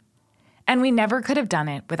you. And we never could have done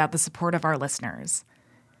it without the support of our listeners.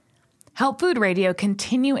 Help Food Radio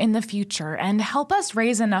continue in the future and help us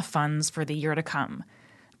raise enough funds for the year to come.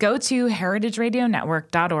 Go to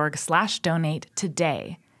heritageradionetwork.org/donate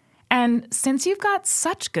today. And since you've got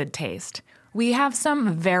such good taste, we have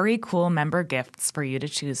some very cool member gifts for you to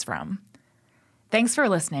choose from. Thanks for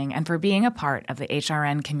listening and for being a part of the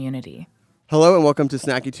HRN community. Hello and welcome to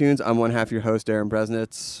Snacky Tunes. I'm one half your host, Aaron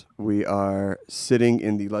Bresnitz. We are sitting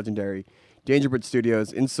in the legendary Dangerbird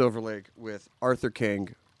Studios in Silver Lake with Arthur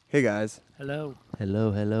King. Hey guys. Hello.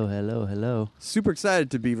 Hello, hello, hello, hello. Super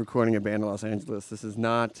excited to be recording a band in Los Angeles. This is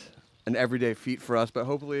not an everyday feat for us, but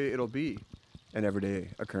hopefully it'll be an everyday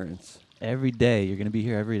occurrence. Every day. You're going to be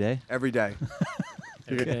here every day? Every day.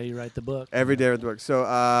 Every day you write the book. Every day with the book. So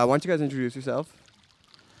why don't you guys introduce yourself?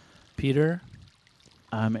 Peter.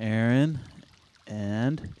 I'm Aaron.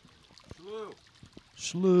 And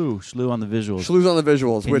Shloo on the visuals. Shloo's on the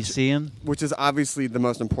visuals. Can you see him? Which is obviously the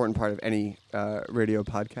most important part of any radio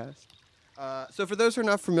podcast. So for those who are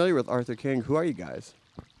not familiar with Arthur King, who are you guys?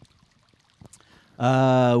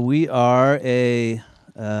 We are a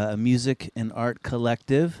music and art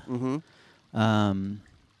collective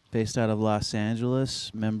based out of Los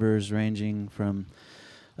Angeles. Members ranging from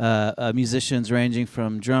musicians ranging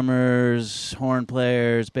from drummers, horn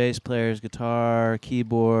players, bass players, guitar,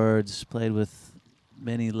 keyboards. Played with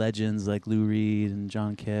many legends like Lou Reed and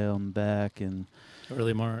John Cale and Beck and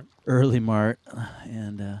Early Mart,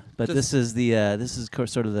 and but this is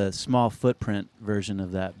sort of the small footprint version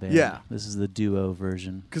of that band. Yeah, this is the duo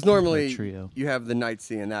version. Because normally trio. You have the Night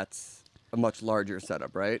Sea, and that's a much larger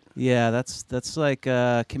setup, right? Yeah, that's like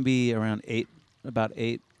can be around about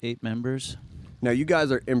eight members. Now you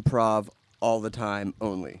guys are improv all the time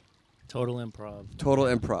only. Total improv. Total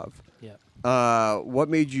improv. Yeah. What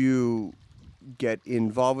made you get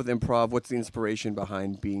involved with improv? What's the inspiration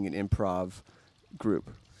behind being an improv group?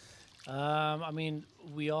 I mean,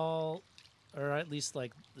 we all, or at least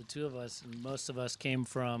like the two of us, and most of us came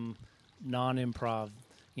from non-improv,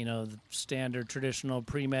 the standard, traditional,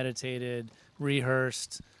 premeditated,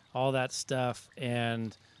 rehearsed, all that stuff.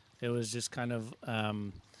 And it was just kind of, a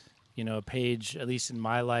page, at least in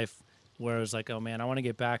my life, where it was like, oh man, I want to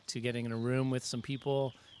get back to getting in a room with some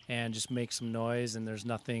people and just make some noise. And there's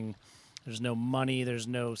no money, there's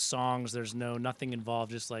no songs, there's nothing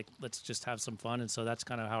involved. Just like, let's just have some fun. And so that's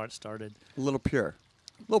kind of how it started. A little purer.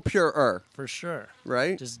 A little purer. For sure.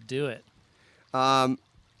 Right? Just do it.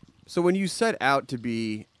 So when you set out to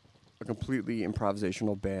be a completely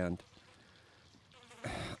improvisational band,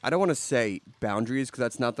 I don't want to say boundaries because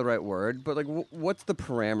that's not the right word, but like what's the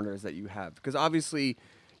parameters that you have? Because obviously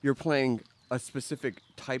you're playing a specific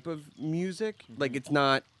type of music. Like it's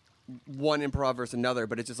not one improv versus another,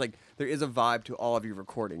 but it's just like there is a vibe to all of your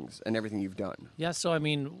recordings and everything you've done. Yeah, so I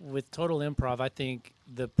mean, with Total Improv, I think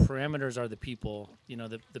the parameters are the people.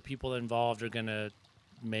 The people involved are going to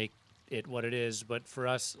make it what it is, but for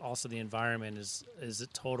us, also the environment is a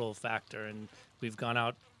total factor. And we've gone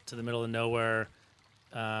out to the middle of nowhere,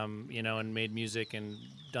 and made music and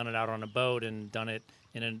done it out on a boat and done it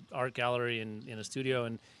in an art gallery and in a studio.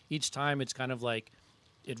 And each time it's kind of like,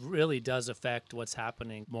 it really does affect what's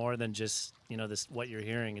happening more than just, this what you're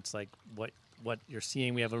hearing. It's like what you're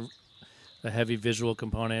seeing. We have a heavy visual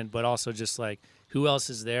component, but also just like who else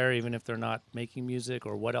is there, even if they're not making music,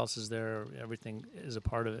 or what else is there. Everything is a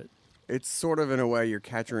part of it. It's sort of, in a way, you're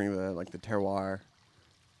capturing the terroir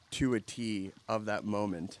to a T of that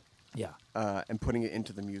moment. Yeah. And putting it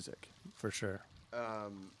into the music. For sure.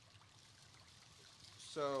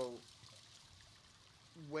 So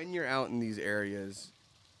when you're out in these areas,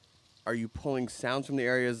 are you pulling sounds from the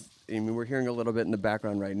areas? I mean, we're hearing a little bit in the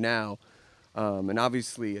background right now. And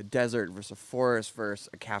obviously a desert versus a forest versus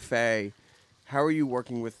a cafe. How are you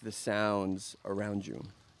working with the sounds around you?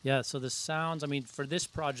 Yeah, so the sounds, I mean, for this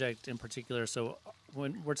project in particular, so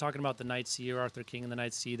when we're talking about the Night Sea or Arthur King and the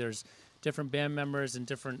Night Sea, there's different band members and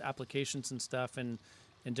different applications and stuff and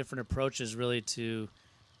different approaches really to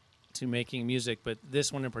making music. But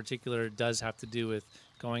this one in particular does have to do with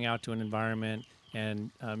going out to an environment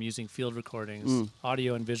and using field recordings,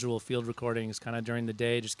 audio and visual field recordings, kind of during the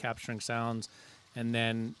day, just capturing sounds, and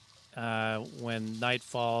then when night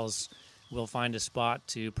falls, we'll find a spot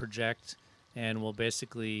to project, and we'll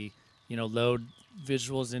basically, load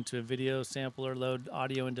visuals into a video sampler, load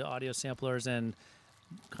audio into audio samplers, and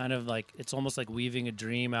kind of like it's almost like weaving a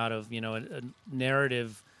dream out of a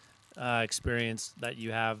narrative experience that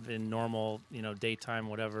you have in normal daytime,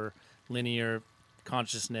 whatever, linear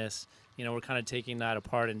consciousness. We're kind of taking that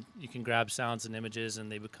apart, and you can grab sounds and images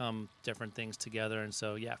and they become different things together. And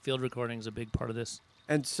so field recording is a big part of this.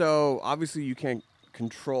 And so obviously you can't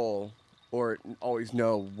control or always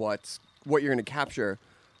know what you're going to capture,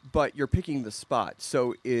 but you're picking the spot.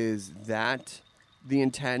 So is that the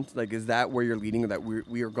intent? Like, is that where you're leading, that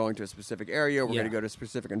we are going to a specific area, we're going to go to a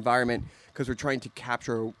specific environment because we're trying to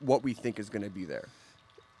capture what we think is going to be there?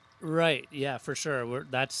 Right. Yeah, for sure.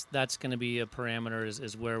 That's going to be a parameter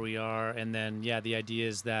is where we are. And then, the idea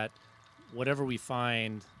is that whatever we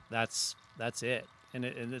find, that's it. And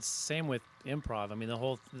it's the same with improv. I mean,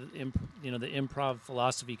 the improv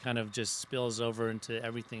philosophy kind of just spills over into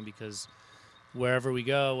everything, because wherever we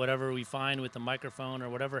go, whatever we find with the microphone or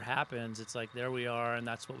whatever happens, it's like there we are, and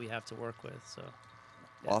that's what we have to work with. So,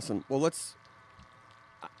 Awesome. Well, let's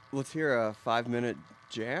hear a 5-minute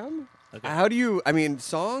jam. Okay. How do you? I mean,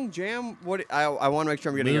 song, jam. What? I want to make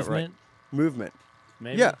sure I'm getting it right. Movement.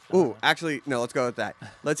 Maybe. Yeah. Ooh, actually, no. Let's go with that.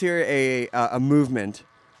 Let's hear a movement.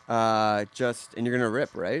 And you're gonna rip,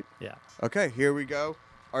 right? Yeah. Okay. Here we go.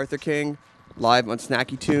 Arthur King, live on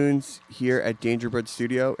Snacky Tunes here at Dangerbird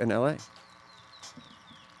Studio in LA.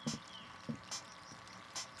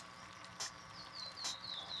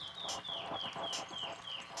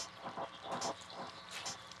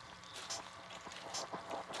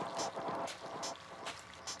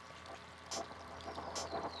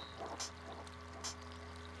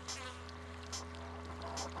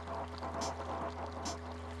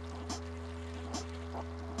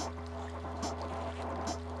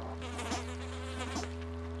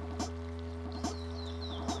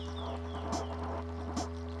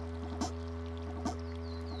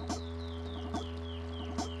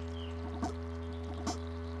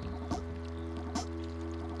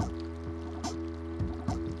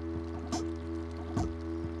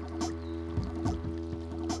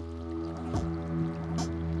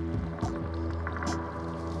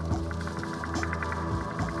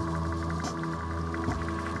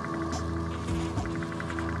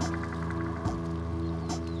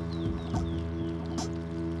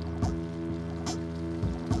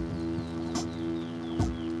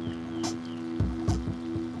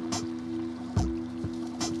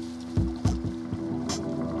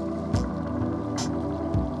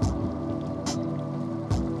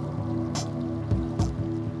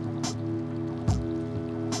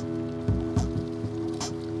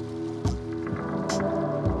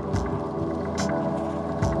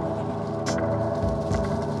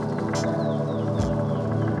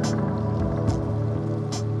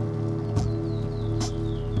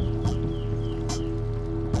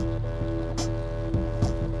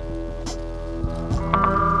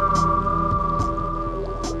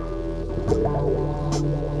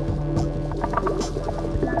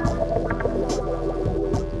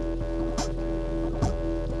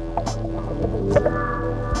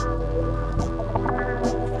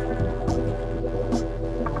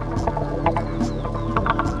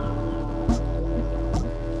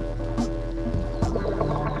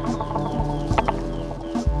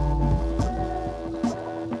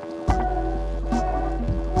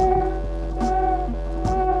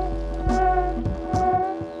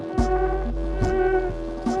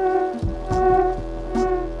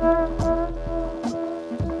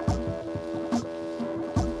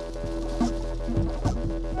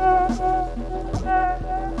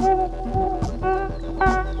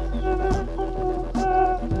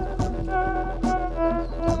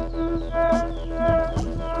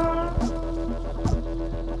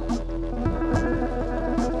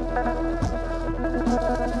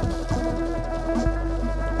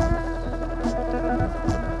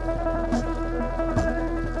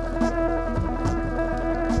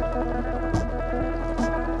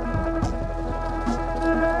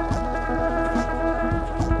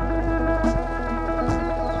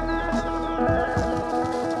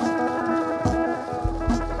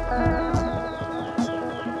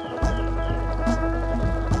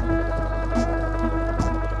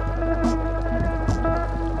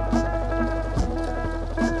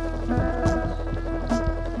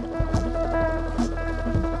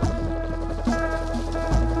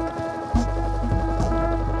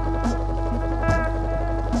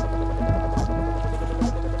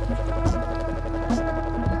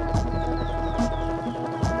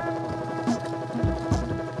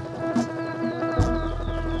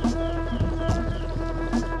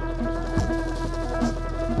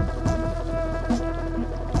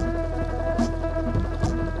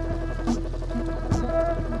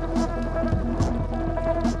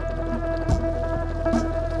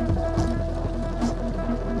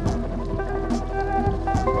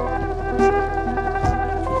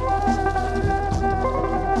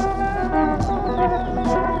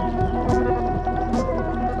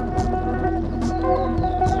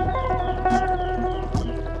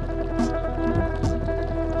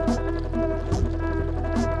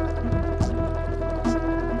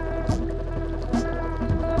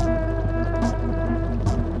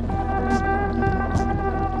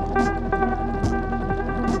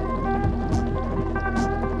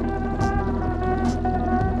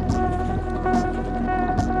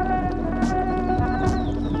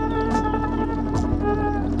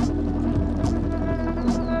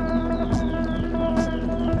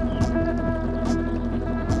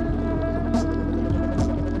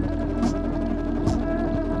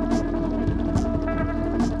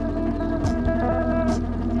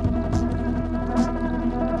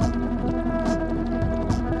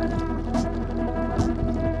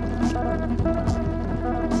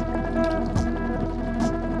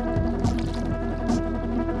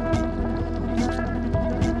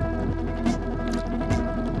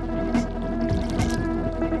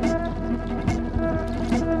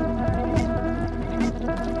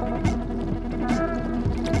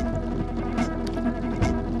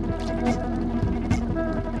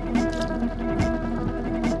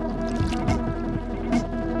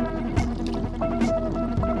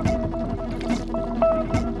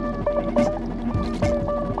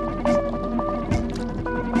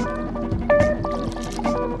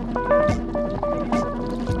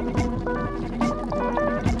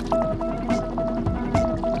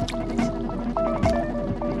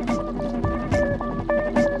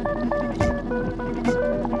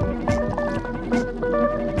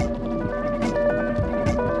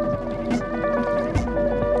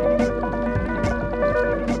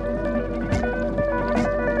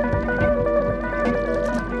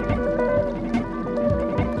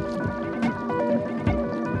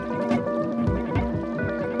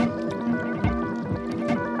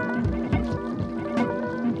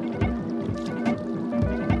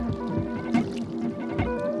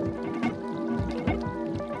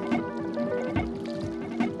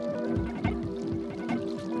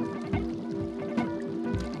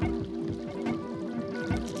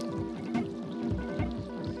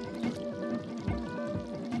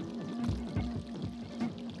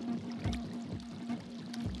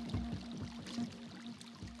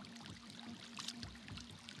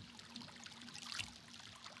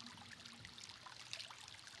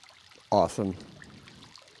 Awesome.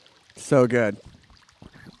 So good.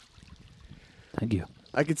 Thank you.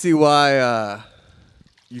 I can see why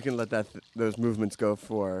you can let those movements go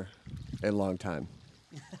for a long time.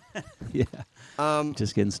 Yeah.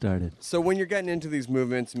 Just getting started. So when you're getting into these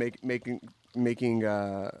movements, making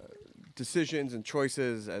decisions and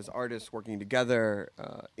choices as artists working together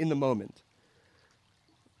in the moment,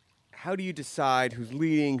 how do you decide who's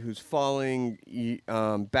leading, who's falling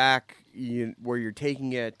back, where you're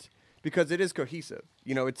taking it? Because it is cohesive.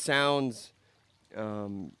 It sounds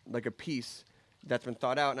like a piece that's been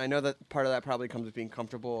thought out. And I know that part of that probably comes with being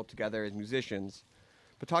comfortable together as musicians.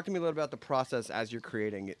 But talk to me a little about the process as you're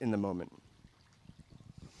creating it in the moment.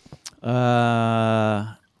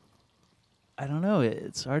 I don't know.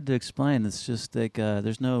 It's hard to explain. It's just like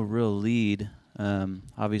there's no real lead.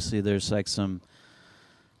 Obviously, there's like some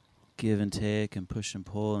give and take and push and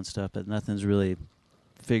pull and stuff, but nothing's really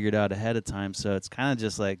figured out ahead of time. So it's kind of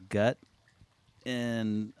just like gut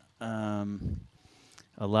and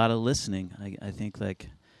a lot of listening. I think like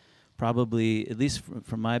probably, at least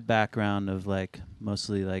from my background of like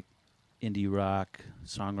mostly like indie rock,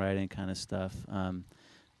 songwriting kind of stuff,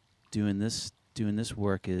 doing this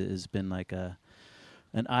work has been like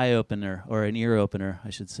an eye opener or an ear opener, I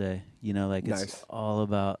should say. Like nice. It's all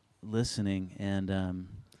about listening, and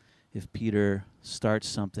if Peter starts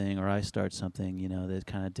something or I start something, that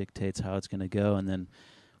kind of dictates how it's going to go, and then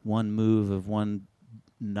one move of one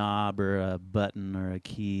knob or a button or a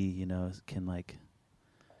key, can like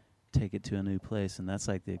take it to a new place, and that's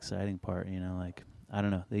like the exciting part. Like I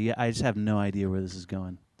don't know. I just have no idea where this is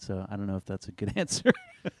going, so I don't know if that's a good answer.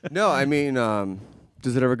 No, I mean,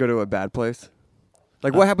 does it ever go to a bad place?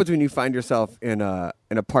 Like, what happens when you find yourself in a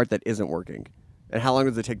part that isn't working, and how long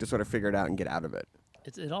does it take to sort of figure it out and get out of it?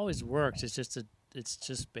 It always works. It's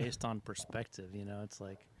just based on perspective. It's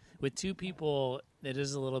like with two people, it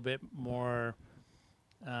is a little bit more.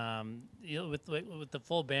 With the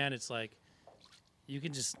full band, it's like you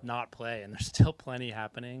can just not play, and there's still plenty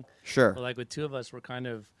happening. Sure. But like with two of us, we're kind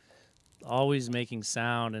of always making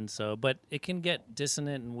sound, and so, but it can get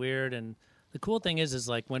dissonant and weird. And the cool thing is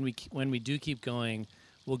like when we do keep going,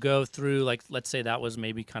 we'll go through, like, let's say that was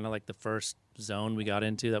maybe kind of like the first zone we got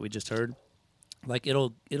into that we just heard. Like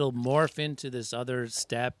it'll morph into this other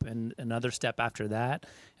step and another step after that,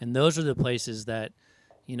 and those are the places that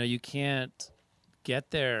you can't get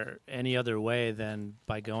there any other way than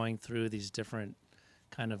by going through these different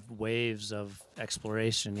kind of waves of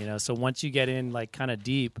exploration. So once you get in like kind of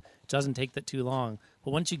deep, it doesn't take that too long, but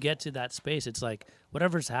once you get to that space, it's like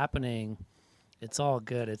whatever's happening, it's all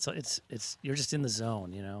good. It's you're just in the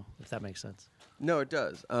zone, if that makes sense. No, it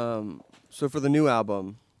does. So for the new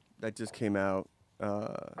album that just came out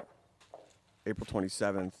April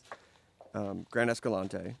 27th, Gran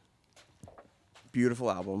Escalante,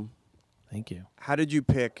 beautiful album. Thank you. How did you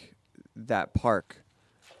pick that park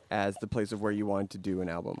as the place of where you wanted to do an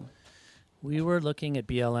album? We were looking at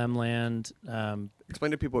BLM land.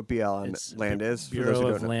 Explain to people what BLM land is. Bureau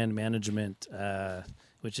of Land Management,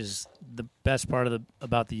 which is the best part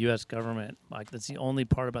about the U.S. government. Like that's the only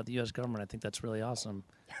part about the U.S. government. I think that's really awesome,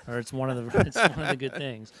 or it's one of the good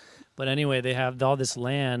things. But anyway, they have all this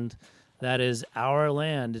land that is our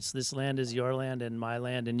land. This land is your land and my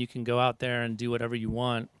land, and you can go out there and do whatever you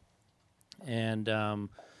want. And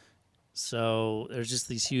so there's just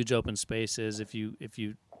these huge open spaces if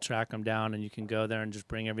you track them down, and you can go there and just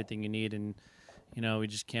bring everything you need. And we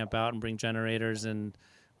just camp out and bring generators and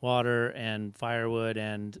water and firewood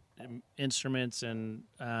and instruments. And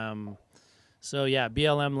so yeah,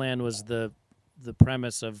 BLM land was the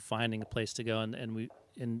premise of finding a place to go, and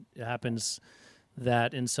it happens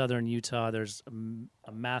that in southern Utah there's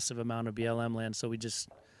a massive amount of BLM land, so we just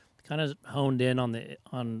kind of honed in on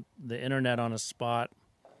the internet on a spot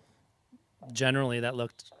generally that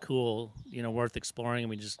looked cool, worth exploring, and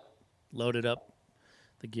we just loaded up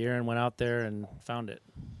the gear and went out there and found it.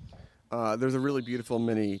 There's a really beautiful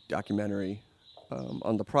mini documentary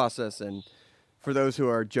on the process, and for those who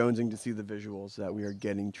are jonesing to see the visuals that we are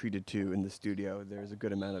getting treated to in the studio, there's a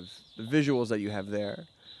good amount of the visuals that you have there.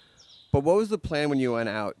 But what was the plan when you went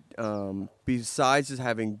out, besides just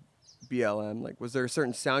having BLM? Like, was there a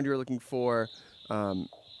certain sound you were looking for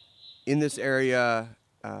in this area?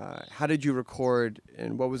 How did you record,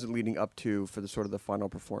 and what was it leading up to for the final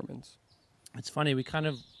performance? It's funny, we kind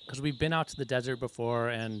of, because we've been out to the desert before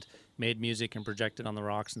and made music and projected on the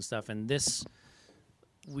rocks and stuff, and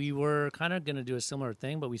we were kind of going to do a similar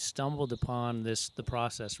thing, but we stumbled upon the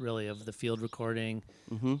process really of the field recording.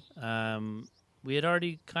 Mm-hmm. We had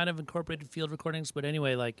already kind of incorporated field recordings, but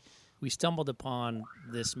anyway, like we stumbled upon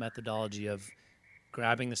this methodology of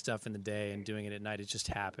grabbing the stuff in the day and doing it at night. It just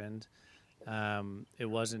happened. It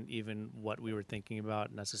wasn't even what we were thinking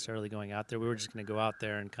about necessarily going out there. We were just going to go out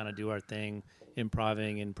there and kind of do our thing,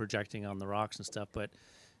 improvising and projecting on the rocks and stuff. But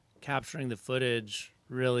capturing the footage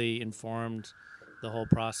really informed the whole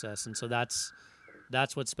process. And so that's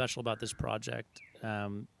what's special about this project.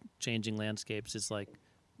 Changing Landscapes is like,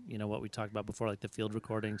 what we talked about before, like the field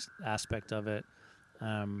recordings aspect of it.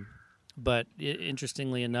 But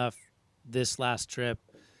interestingly enough, this last trip,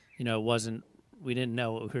 we didn't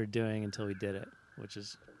know what we were doing until we did it, which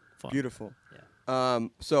is fun. Beautiful. Yeah.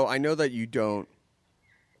 So I know that you don't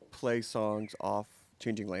play songs off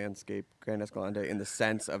Changing Landscape, Grand Escalante, in the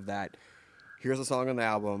sense of that, here's a song on the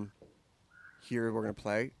album, here we're going to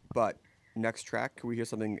play, but next track, can we hear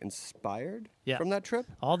something inspired from that trip?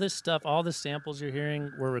 All this stuff, all the samples you're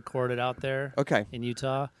hearing were recorded out there in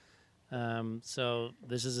Utah. So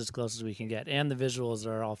this is as close as we can get. And the visuals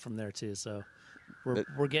are all from there too. So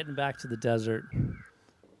we're getting back to the desert.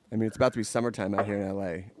 I mean, it's about to be summertime out here in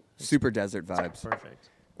LA. Super desert vibes. Perfect.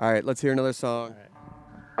 All right, let's hear another song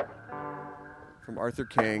from Arthur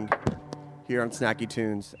King here on Snacky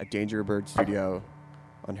Tunes at Danger Bird Studio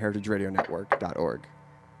on heritageradionetwork.org.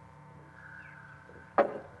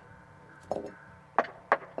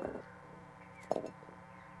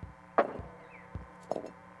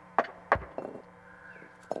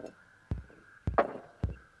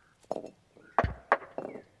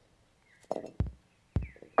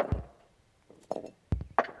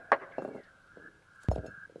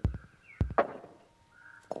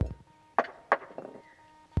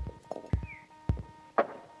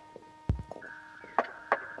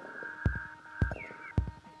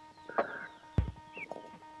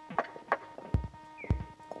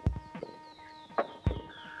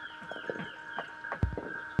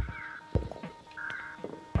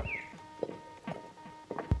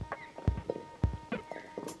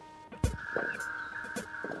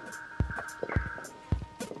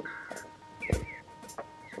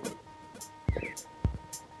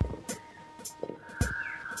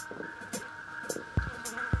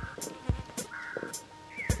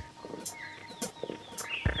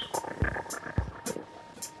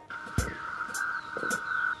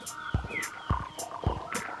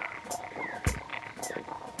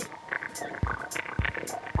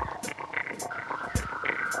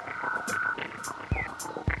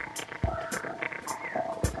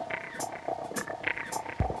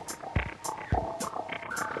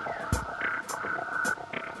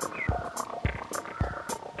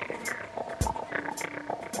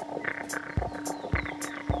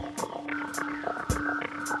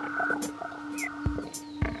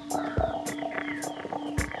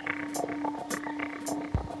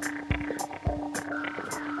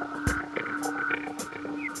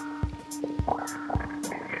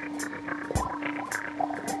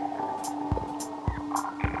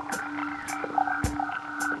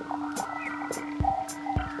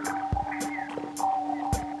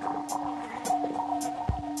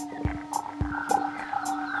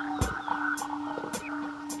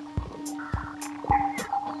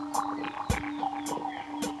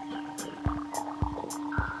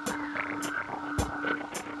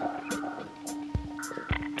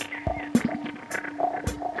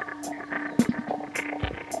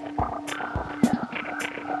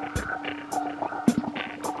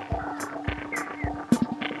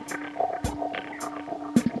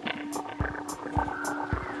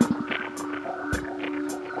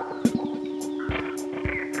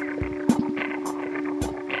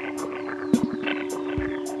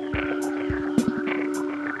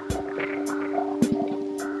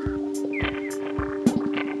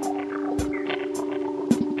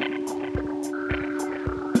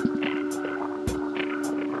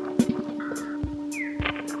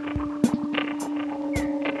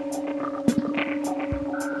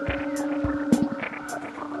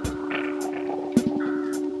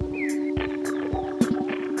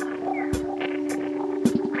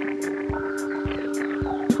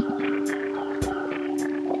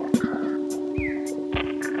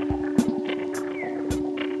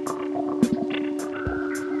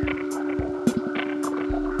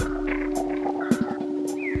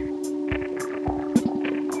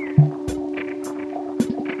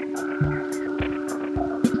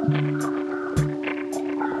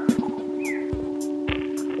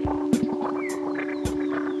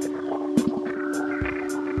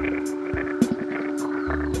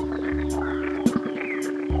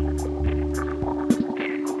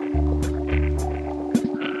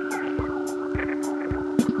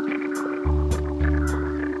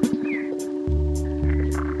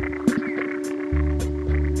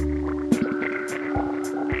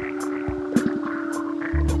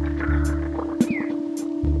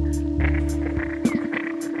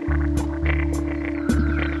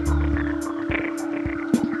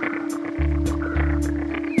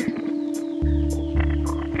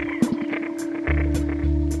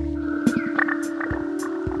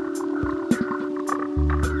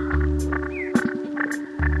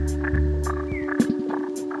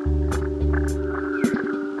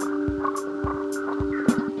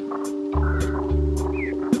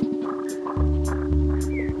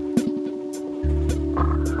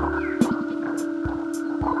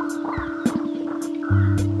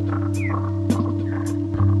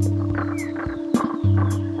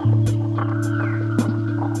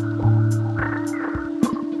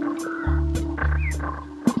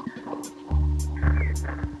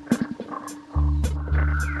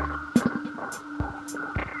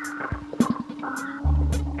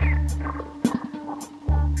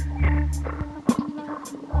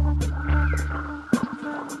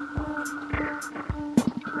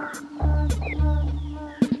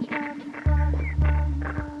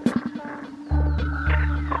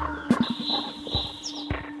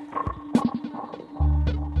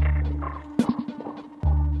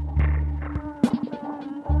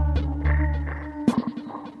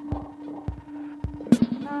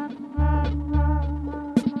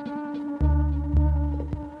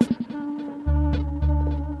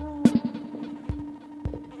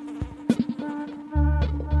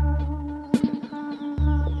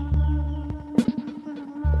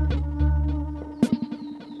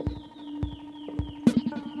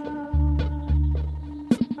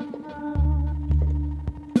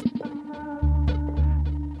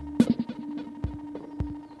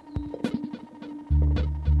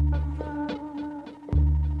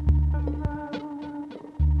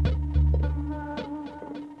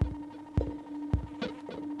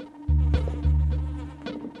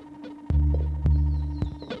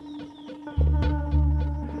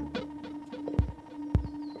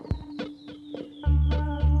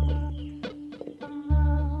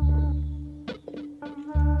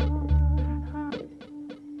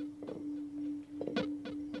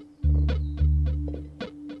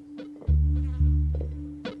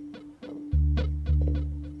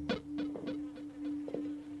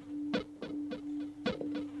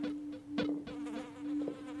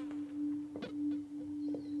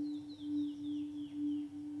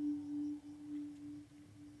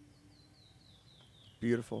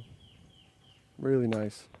 Beautiful. Really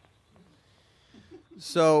nice.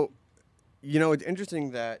 So, it's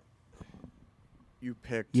interesting that you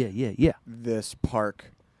picked this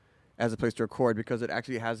park as a place to record because it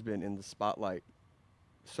actually has been in the spotlight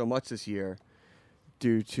so much this year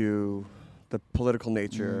due to the political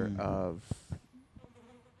nature of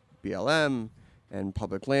BLM and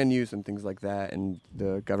public land use and things like that, and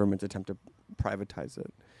the government's attempt to privatize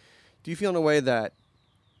it. Do you feel in a way that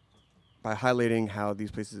by highlighting how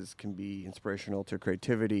these places can be inspirational to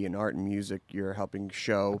creativity and art and music, you're helping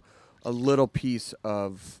show a little piece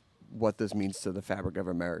of what this means to the fabric of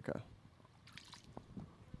America?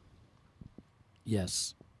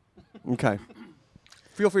 Yes. Okay.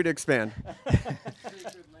 Feel free to expand.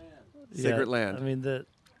 Sacred land. I mean,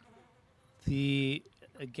 the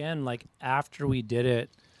again, like after we did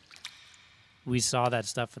it, we saw that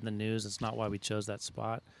stuff in the news. It's not why we chose that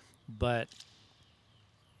spot, but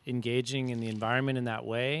engaging in the environment in that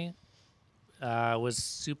way was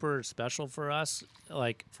super special for us.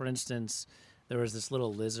 Like, for instance, there was this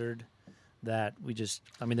little lizard that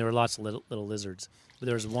there were lots of little lizards, but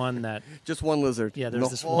there was one that... Just one lizard. Yeah, there's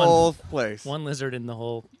this whole place. One lizard in the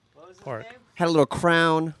whole park. Had a little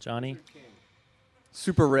crown. Johnny.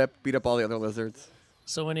 Super ripped, beat up all the other lizards.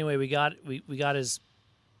 So anyway, we got his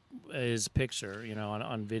picture,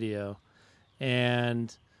 on video,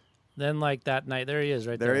 and then like that night, there he is,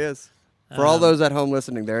 right there. There he is. For all those at home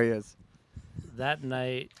listening, there he is. That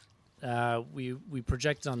night, we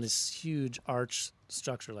projected on this huge arch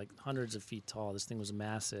structure, like hundreds of feet tall. This thing was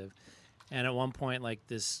massive, and at one point, like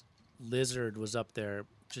this lizard was up there,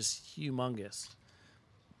 just humongous,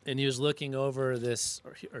 and he was looking over this,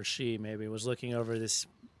 or she maybe was looking over this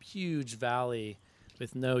huge valley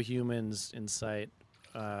with no humans in sight.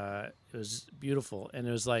 It was beautiful, and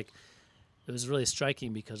it was really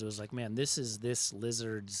striking because it was like, man, this is this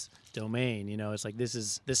lizard's domain. It's like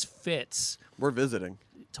this fits. We're visiting.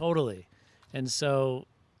 Totally. And so,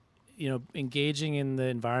 engaging in the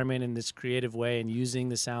environment in this creative way and using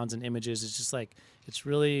the sounds and images is just like, it's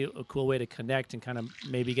really a cool way to connect and kind of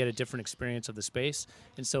maybe get a different experience of the space.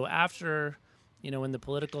 And so after, when the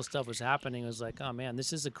political stuff was happening, it was like, oh man,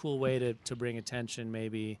 this is a cool way to bring attention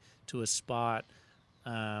maybe to a spot.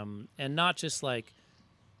 And not just like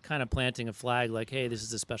kind of planting a flag like, hey, this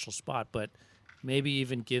is a special spot, but maybe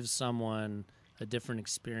even give someone a different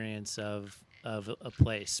experience of a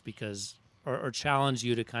place, because or challenge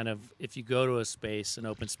you to kind of, if you go to a space, an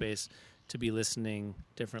open space, to be listening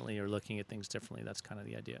differently or looking at things differently. That's kind of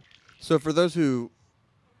the idea. So for those who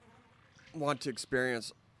want to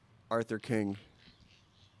experience Arthur King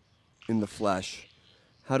in the flesh,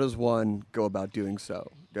 how does one go about doing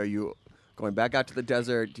so? Are you going back out to the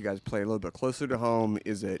desert? Do you guys play a little bit closer to home?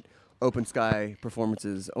 Is it open sky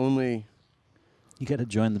performances only? You got to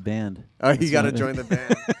join the band. Oh, you got to join the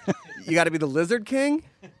band. You got to be the Lizard King?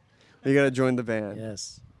 Or you got to join the band?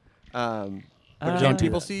 Yes. Can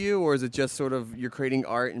people see you, or is it just sort of you're creating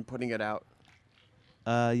art and putting it out?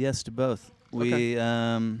 Yes to both. Okay.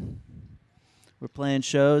 We're playing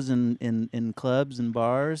shows in clubs and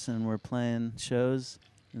bars, and we're playing shows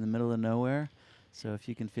in the middle of nowhere. So if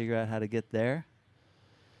you can figure out how to get there,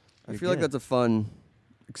 I feel like that's a fun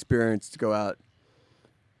experience to go out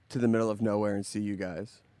to the middle of nowhere and see you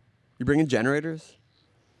guys. You bringing generators?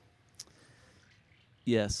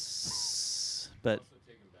 Yes, but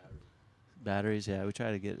batteries. Yeah, we try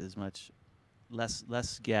to get as much, less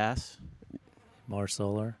gas, more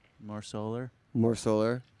solar. More solar. You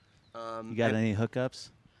got any hookups?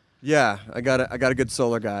 Yeah, I got a good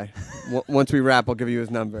solar guy. Once we wrap, I'll give you his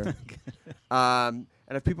number. And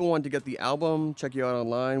if people want to get the album, check you out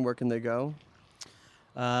online, where can they go?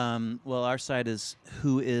 Well, our site is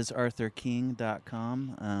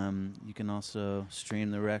whoisarthurking.com. You can also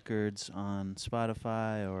stream the records on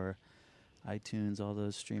Spotify or iTunes, all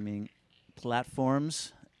those streaming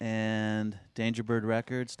platforms, and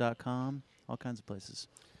dangerbirdrecords.com, all kinds of places.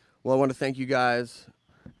 Well, I want to thank you guys.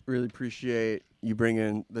 Really appreciate you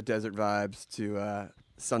bringing the desert vibes to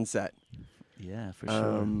Sunset. Yeah, for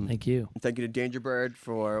sure. Thank you. And thank you to Dangerbird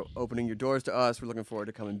for opening your doors to us. We're looking forward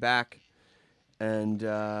to coming back. And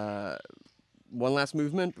one last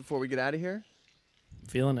movement before we get out of here.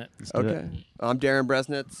 Feeling it. Let's do Okay. it. I'm Darren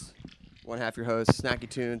Bresnitz, one half your host, Snacky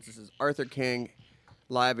Tunes. This is Arthur King,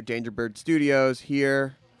 live at Dangerbird Studios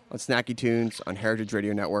here on Snacky Tunes on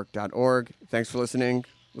heritageradionetwork.org. Thanks for listening.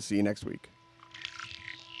 We'll see you next week.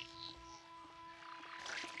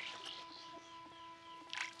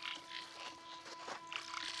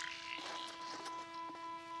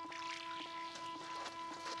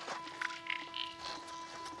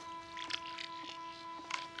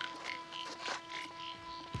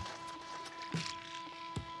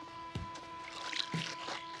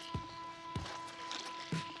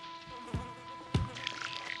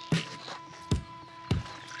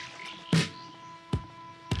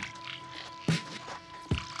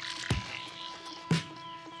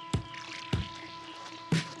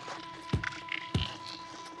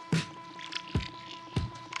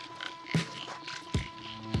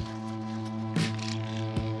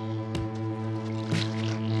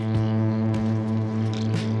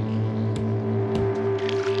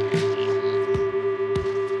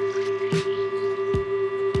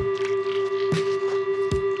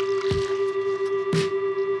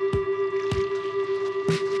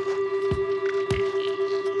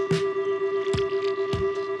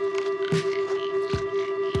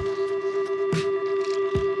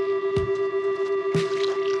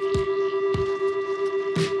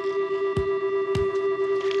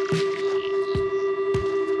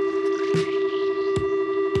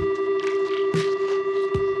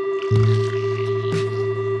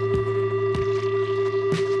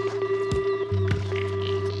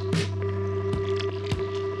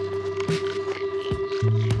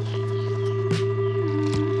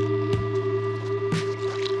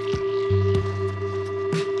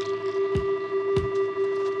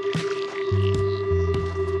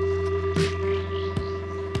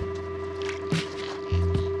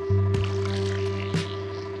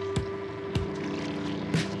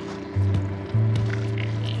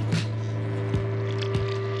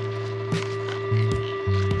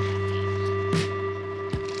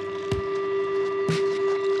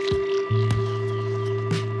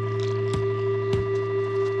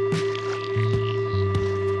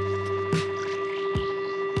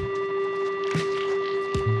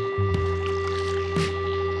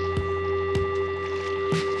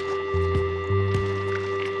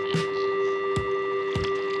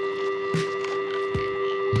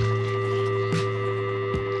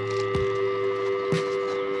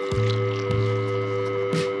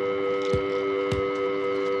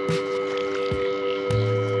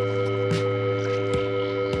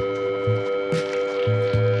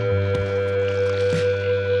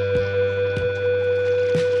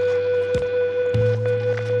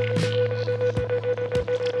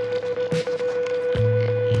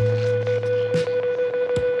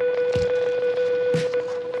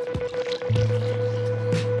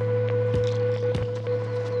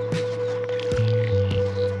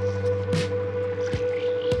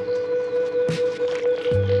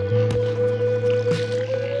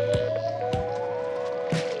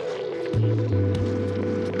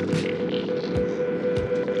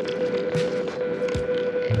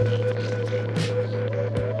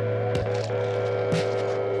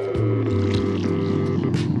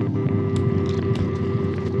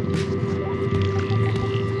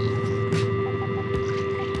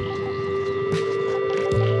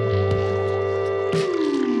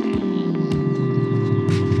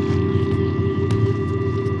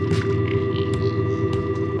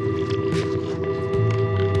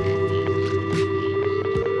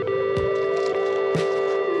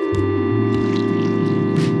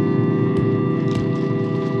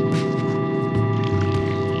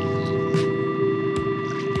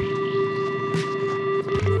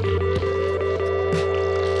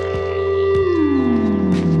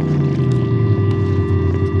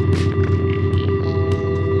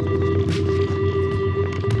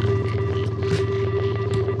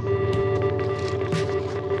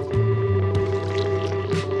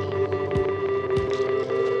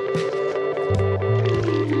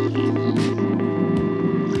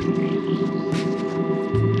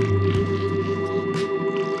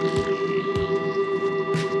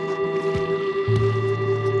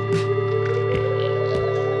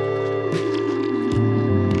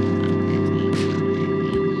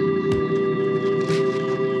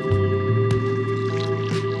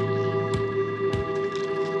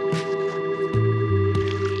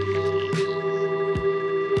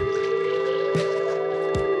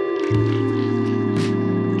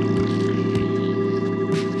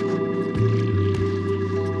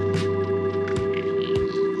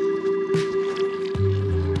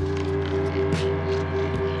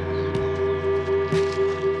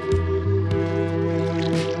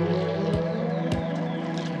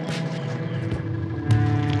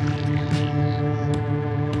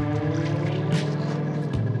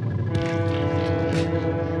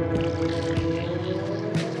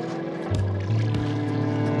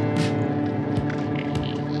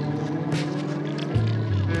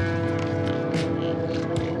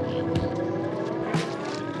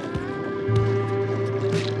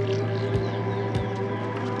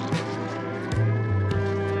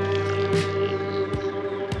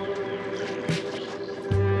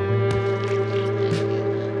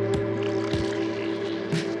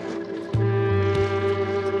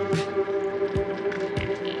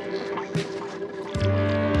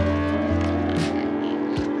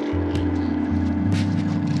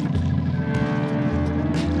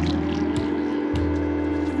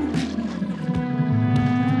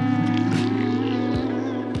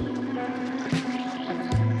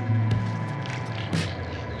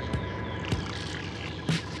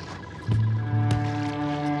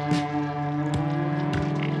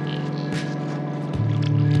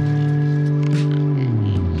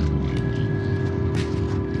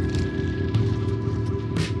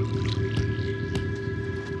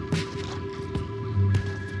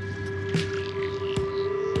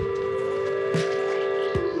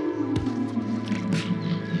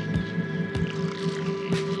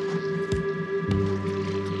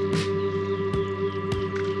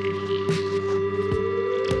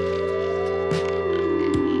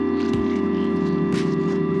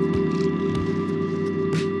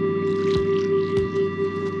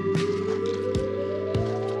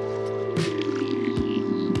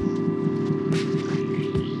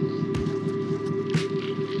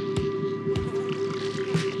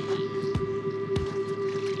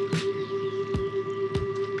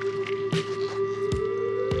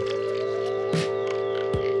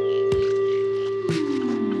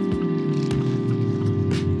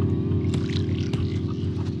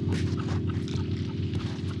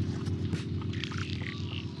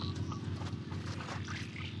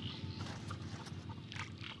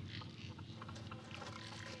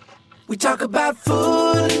 We talk about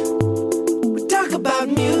food, we talk about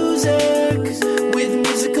music with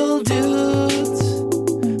musical dudes.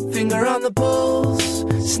 Finger on the pulse,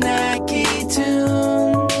 snacky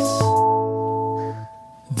tunes.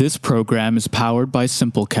 This program is powered by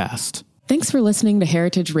Simplecast. Thanks for listening to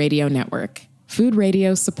Heritage Radio Network, food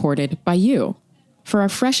radio supported by you. For our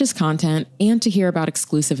freshest content and to hear about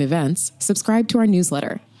exclusive events, subscribe to our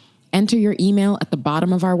newsletter. Enter your email at the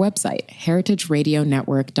bottom of our website,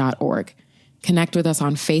 heritageradionetwork.org. Connect with us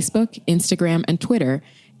on Facebook, Instagram, and Twitter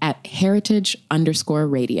at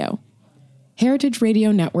heritage_radio. Heritage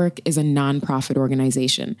Radio Network is a nonprofit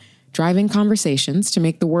organization driving conversations to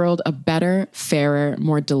make the world a better, fairer,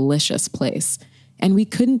 more delicious place. And we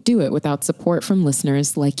couldn't do it without support from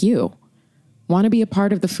listeners like you. Want to be a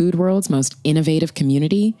part of the food world's most innovative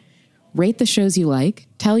community? Rate the shows you like,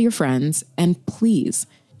 tell your friends, and please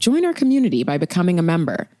join our community by becoming a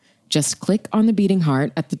member. Just click on the beating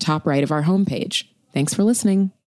heart at the top right of our homepage. Thanks for listening.